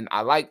that. Yeah. And then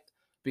I like,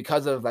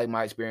 because of like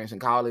my experience in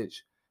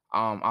college,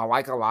 I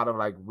like a lot of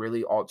like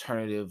really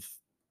alternative,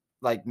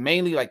 like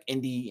mainly like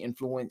indie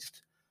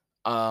influenced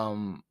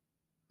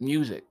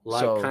music.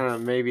 Like So kind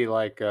of maybe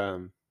like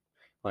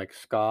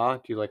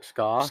ska. Do you like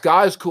ska?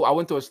 ska is cool. I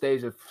went through a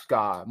stage of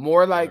ska,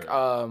 more like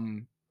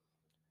Right.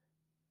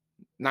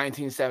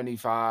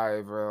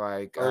 1975 or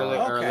like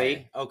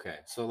Early. Okay.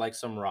 So like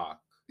some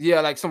rock,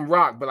 yeah, like some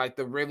rock, but like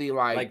the really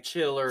like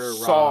chiller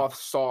rock.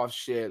 soft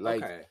shit.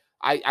 Like Okay.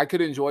 I could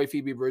enjoy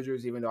Phoebe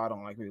Bridgers, even though I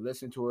don't like really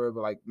listen to her,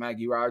 but like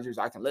Maggie Rogers,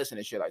 I can listen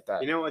to shit like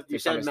that. You know what you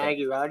to some said, extent.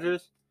 Maggie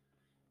Rogers?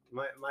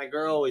 My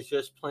girl was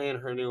just playing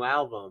her new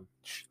album.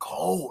 She's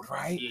cold,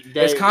 right?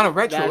 They- It's kind of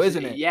retro, that's-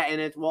 isn't it? Yeah, and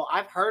it's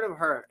I've heard of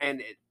her,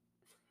 and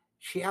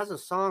She has a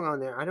song on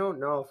there. I don't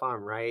know if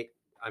I'm right.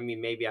 I mean,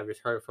 maybe I've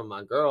just heard it from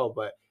my girl,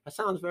 but that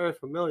sounds very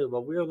familiar.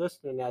 But we were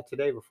listening to that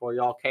today before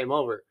y'all came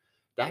over.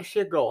 That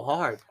shit go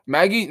hard.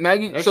 Maggie.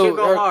 That So shit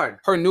go hard.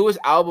 her newest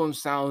album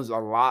sounds a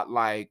lot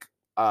like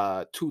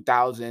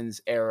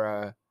 2000s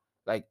era,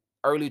 like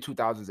early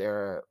 2000s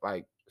era,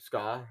 like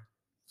Ska.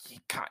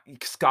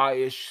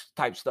 ska-ish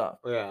type stuff.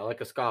 Yeah,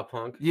 like a ska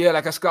punk. Yeah,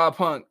 like a ska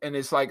punk, and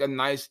it's like a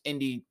nice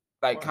indie,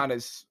 like kind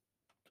of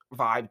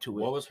vibe to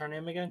it. What was her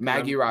name again?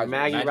 Maggie Rogers.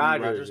 Maggie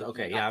Rogers.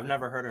 Okay, yeah, I've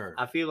never heard of her.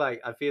 I feel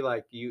like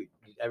you.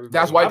 Everybody.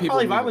 That's white I'll people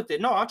probably vibe music. with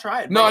it. No, I'll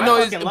try it. No,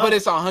 bro. but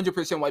it's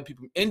 100% white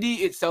people.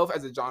 Indie itself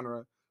as a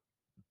genre,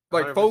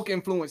 like 100%. folk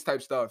influence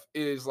type stuff,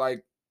 is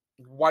like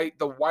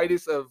the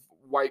whitest of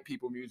white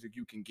people music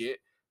you can get,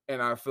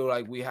 and I feel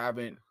like we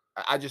haven't.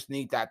 I just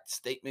need that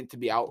statement to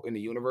be out in the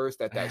universe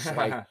that's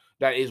like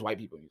that is white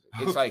people music.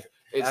 It's like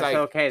That's like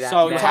okay.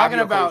 So that- talking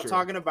your about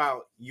culture.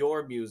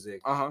 your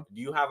music, Uh-huh.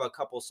 do you have a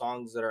couple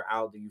songs that are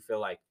out that you feel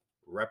like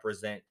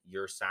represent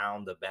your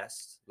sound the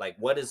best? Like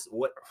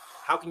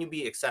how can you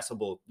be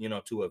accessible,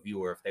 to a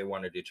viewer if they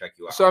wanted to check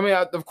you out? So I mean,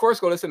 of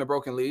course, go listen to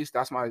Broken Lease.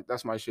 That's my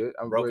shit.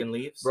 Broken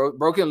Leaves?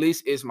 Broken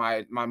Lease is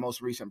my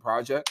most recent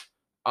project.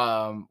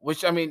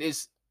 Which I mean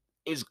is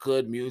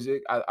good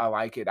music. I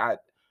like it.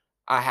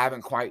 I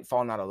haven't quite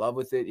fallen out of love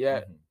with it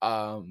yet.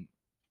 Mm-hmm.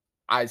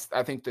 I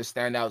think the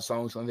standout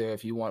songs on there,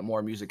 if you want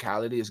more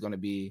musicality, is going to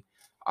be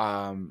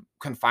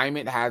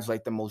Confinement has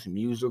like the most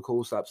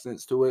musical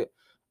substance to it.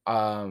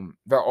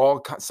 They're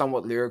all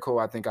somewhat lyrical.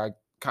 I think I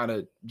kind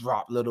of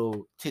drop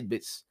little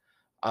tidbits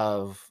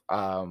of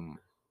a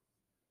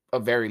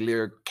very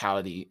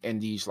lyricality in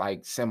these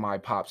like semi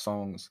pop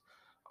songs,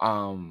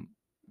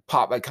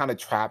 pop like kind of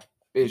trap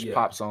ish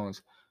pop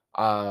songs.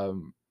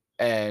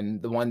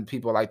 And the one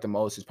people like the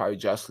most is probably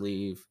Just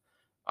Leave.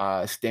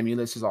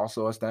 Stimulus is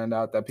also a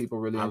standout that people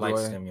really enjoy. I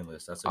like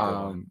Stimulus. That's a good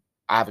one.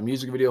 I have a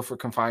music video for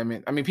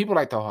Confinement. I mean, people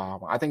like the whole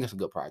album. I think it's a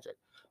good project.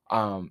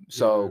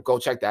 So go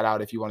check that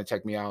out if you want to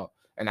check me out.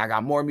 And I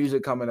got more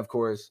music coming, of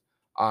course.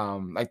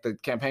 Like the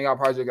Campaign Out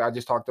project I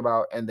just talked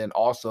about, and then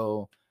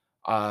also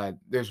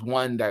there's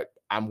one that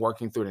I'm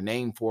working through the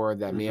name for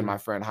that me and my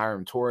friend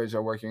Hiram Torres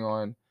are working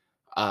on.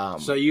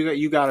 So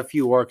you got a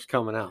few works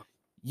coming out.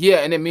 Yeah,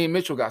 and then me and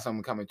Mitchell got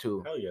something coming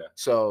too. Hell yeah.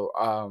 So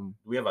do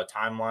we have a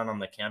timeline on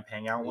the Camp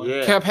Hangout one?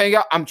 Yeah. Camp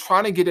Hangout, I'm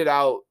trying to get it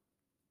out,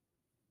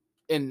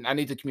 and I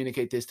need to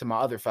communicate this to my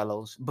other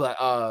fellows,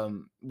 but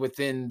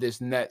within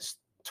this next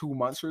 2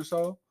 months or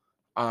so.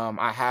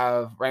 I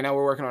have right now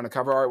we're working on the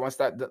cover art. Once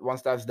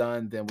that's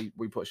done, then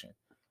we pushing.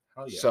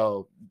 Hell yeah.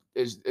 So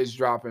it's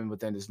dropping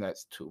within this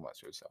next 2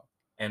 months or so.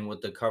 And with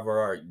the cover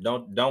art,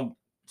 don't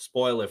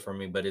spoil it for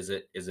me, but is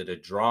it a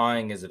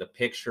drawing? Is it a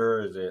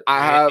picture? Is it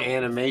I have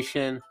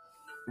animation?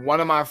 One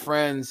of my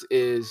friends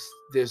is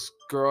this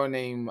girl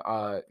named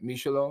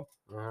Michelo.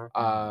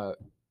 I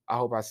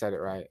hope I said it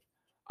right.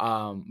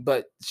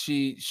 But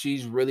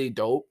she's really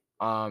dope.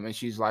 And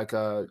she's like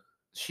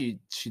she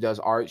does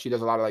art. She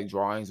does a lot of like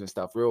drawings and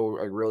stuff, real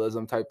like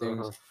realism type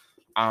things.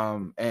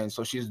 And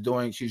so she's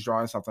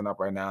drawing something up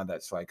right now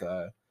that's like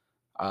a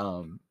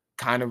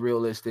kind of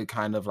realistic,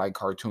 kind of like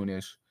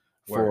cartoonish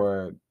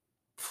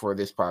for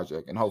this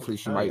project. And hopefully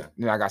she might.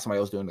 I got somebody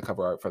else doing the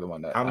cover art for the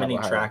one that. How many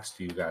tracks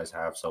do you guys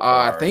have so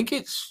far? I think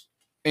it's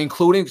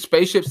including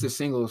Spaceships. The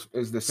single.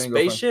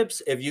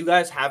 Spaceships. If you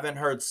guys haven't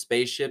heard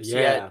Spaceships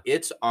yet,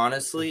 it's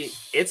honestly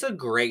a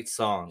great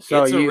song.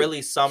 So it's a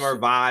really summer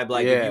vibe.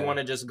 Like if you want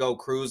to just go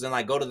cruising,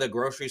 like go to the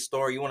grocery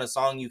store, you want a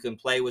song you can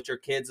play with your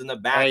kids in the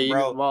back,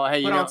 bro.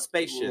 Put on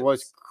Spaceships.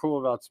 What's cool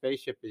about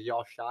Spaceship is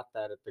y'all shot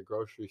that at the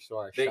grocery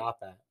store I shop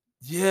at.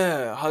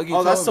 Yeah, Huggy.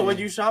 Oh, that's the one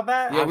you shop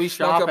at? Yeah, we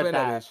shop snuck up at in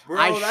that.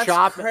 Bro,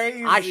 that's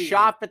crazy. I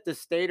shop at the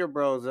Stater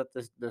Bros that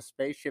the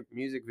Spaceship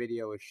music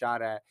video was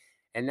shot at,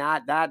 and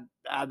that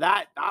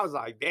I was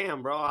like,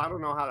 damn, bro, I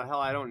don't know how the hell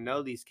I don't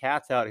know these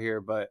cats out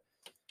here, but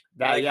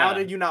how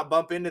did you not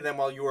bump into them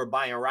while you were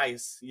buying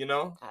rice? You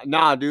know?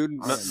 Nah, dude.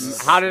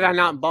 How did I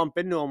not bump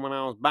into them when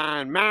I was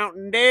buying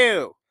Mountain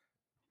Dew?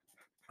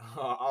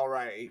 All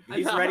right,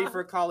 he's ready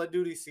for Call of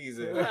Duty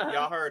season.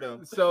 Y'all heard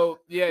him. So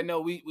yeah,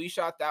 no, we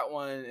shot that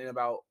one in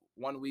about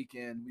 1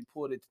 weekend. We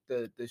pulled it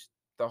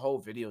the whole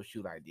video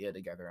shoot idea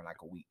together in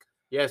like a week.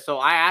 Yeah, so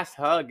I asked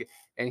Hug,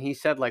 and he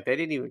said like they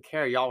didn't even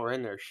care y'all were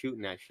in there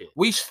shooting that shit.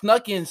 We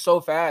snuck in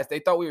so fast. They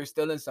thought we were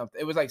stealing something.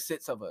 It was like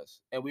 6 of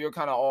us, and we were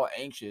kind of all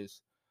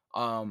anxious.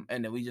 And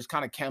then we just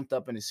kind of camped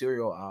up in the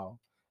cereal aisle.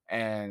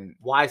 And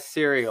why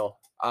cereal?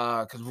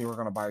 Because we were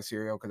gonna buy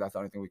cereal because that's the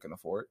only thing we can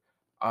afford.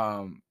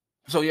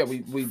 So yeah,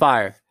 we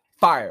fire,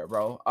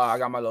 bro. I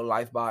got my little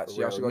life box.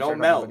 Y'all should go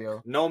check out the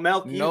video. No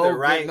milk either,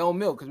 right? No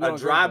milk. Cause we a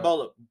dry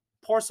bowl.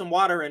 Pour some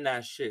water in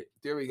that shit.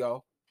 There we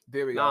go.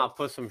 Nah,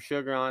 put some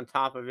sugar on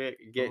top of it.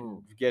 Get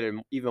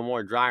an even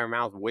more drier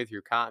mouth with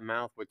your cotton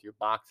mouth with your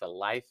box of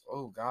life.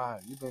 Oh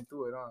God, you've been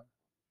through it,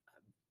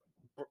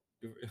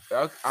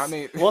 huh? I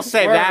mean, we'll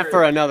save that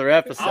for another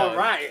episode. All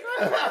right.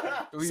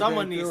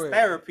 Someone needs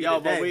therapy. Yo,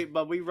 today.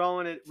 but we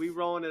rolling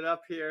it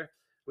up here.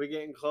 We're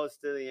getting close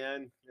to the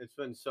end. It's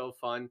been so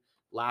fun.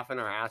 laughing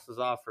our asses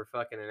off for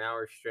fucking an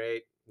hour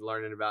straight,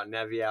 learning about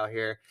Nevi out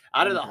here.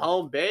 Out of the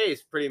home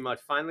base, pretty much.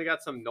 Finally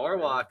got some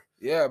Norwalk.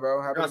 Yeah,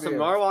 bro. Happy Got to be some here.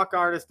 Norwalk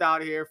artists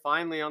out here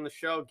finally on the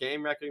show.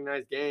 Game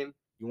recognized game.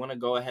 You want to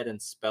go ahead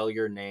and spell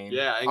your name?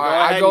 Yeah, and All go right,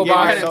 I ahead go and give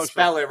by your and and social.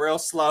 spell it real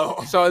slow.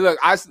 So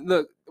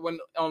look when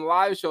on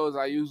live shows,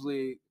 I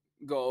usually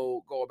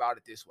go about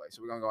it this way.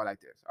 So we're gonna go like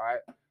this. All right.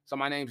 So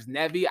my name's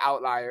Nevi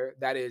Outlyr.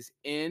 That is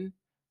N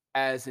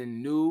as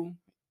in new,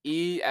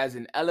 E as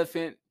in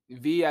elephant,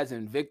 V as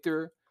in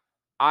Victor,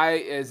 I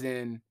as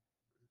in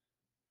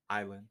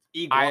Island.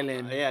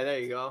 island. Yeah, there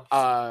you go.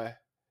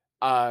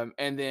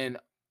 And then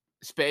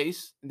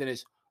space. And then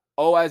it's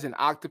O as in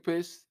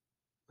octopus.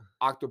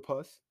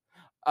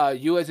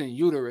 U as in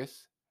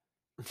uterus.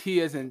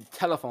 T as in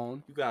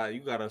telephone.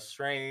 You got a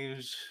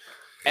strange.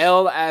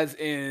 L as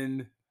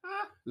in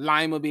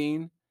lima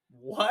bean.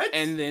 What?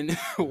 And then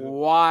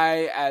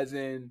Y as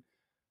in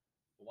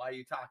Why are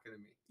you talking to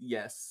me?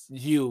 yes.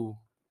 you.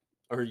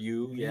 Or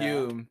you? Yeah.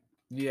 You.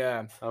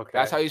 Yeah. Okay.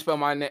 That's how you spell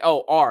my name.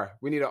 Oh, R.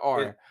 We need an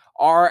R.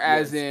 R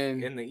as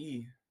Yes, in the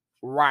E.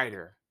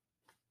 writer.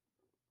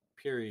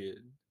 Period.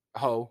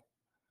 Ho.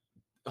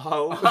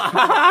 Ho.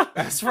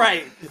 That's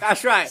right.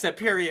 That's right. Said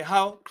period.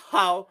 Ho.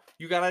 How?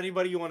 You got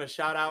anybody you want to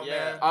shout out,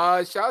 Yeah.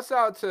 man? Shouts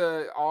out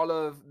to all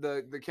of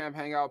the Camp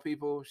Hangout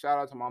people. Shout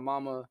out to my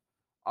mama.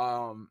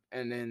 And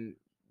then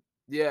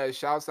yeah,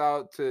 shouts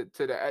out to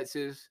the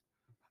X's.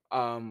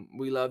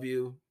 We love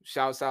you.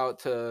 Shouts out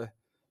to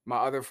my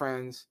other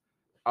friends.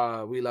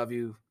 We love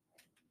you.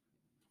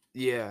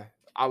 Yeah,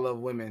 I love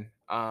women.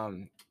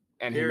 And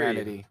Period.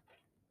 humanity.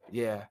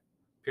 Yeah.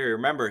 Period.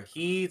 Remember,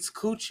 he's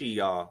coochie,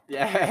 y'all.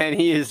 Yeah, and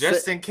he is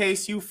Just in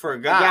case you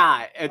forgot.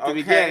 guy at the Okay.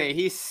 beginning.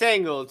 He's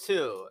single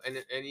too, and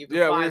you can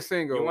Yeah, find, we're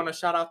single. You want to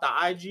shout out the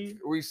IG?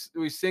 we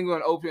single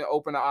and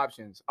open the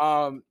options.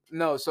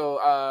 No, so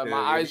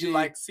my If IG you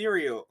like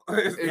cereal.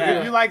 If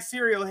Yeah. you like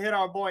cereal, hit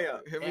our boy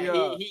up. hit and me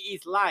up. he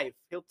eats life.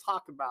 He'll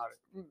talk about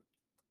it.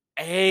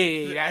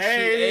 Hey,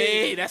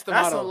 that's the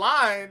That's motto. a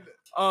line.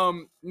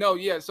 No,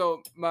 yeah.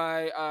 So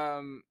my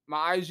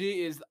IG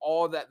is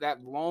all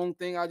that long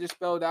thing I just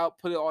spelled out.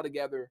 Put it all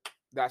together.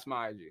 That's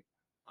my IG.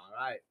 All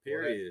right.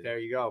 Period. There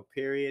you go.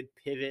 Period.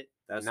 Pivot.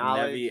 That's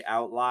knowledge. Nevi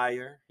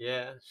Outlyr.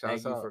 Yeah.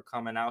 Thank Shouts you out. for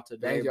coming out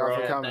today, Thank y'all bro.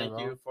 for Yeah, coming. thank bro.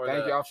 you for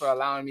Thank the- y'all for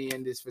allowing me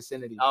in this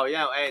vicinity. Oh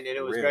yeah, and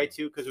it was Real. great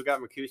too because we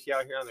got Mercutio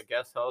out here on the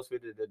guest host. We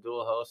did the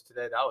dual host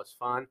today. That was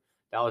fun.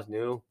 That was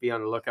new. Be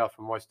on the lookout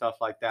for more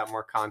stuff like that,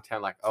 more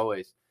content like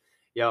always.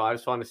 Yo, I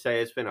just want to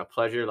say it's been a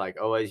pleasure,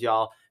 like always,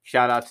 y'all.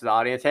 Shout out to the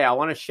audience. Hey, I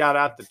want to shout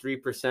out the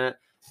 3%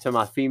 to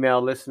my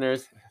female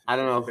listeners. I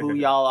don't know who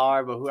y'all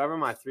are, but whoever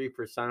my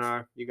 3%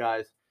 are, you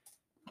guys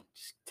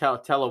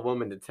just tell a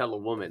woman to tell a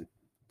woman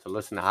to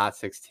listen to Hot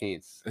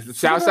 16's.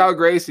 Shouts out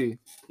Gracie.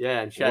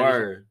 Yeah, and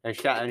Word.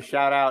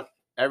 shout out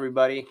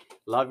everybody.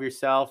 Love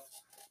yourself.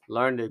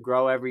 Learn to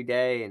grow every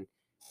day,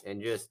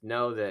 and just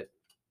know that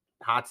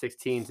Hot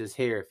 16's is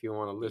here if you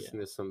want to listen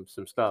to some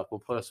stuff. We'll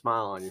put a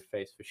smile on your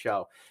face for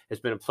sure. It's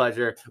been a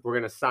pleasure. We're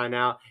going to sign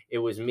out. It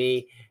was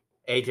me,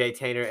 AJ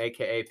Tainer,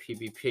 a.k.a.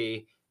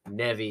 PBP,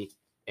 Nevi,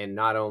 and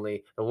not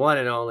only the one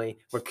and only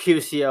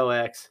Mercutio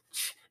X.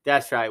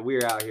 That's right.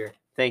 We're out here.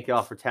 Thank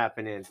y'all for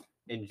tapping in.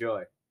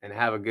 Enjoy and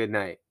have a good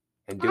night.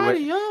 And do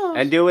it.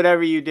 And do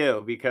whatever you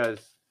do because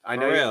I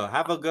know For real.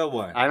 Have a good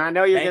one. and I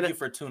know you're Thank gonna you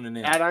for tuning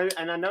in.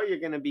 and I know you're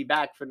gonna be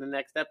back for the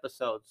next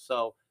episode.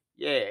 So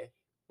yeah,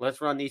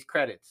 let's run these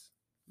credits.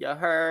 You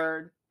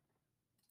heard?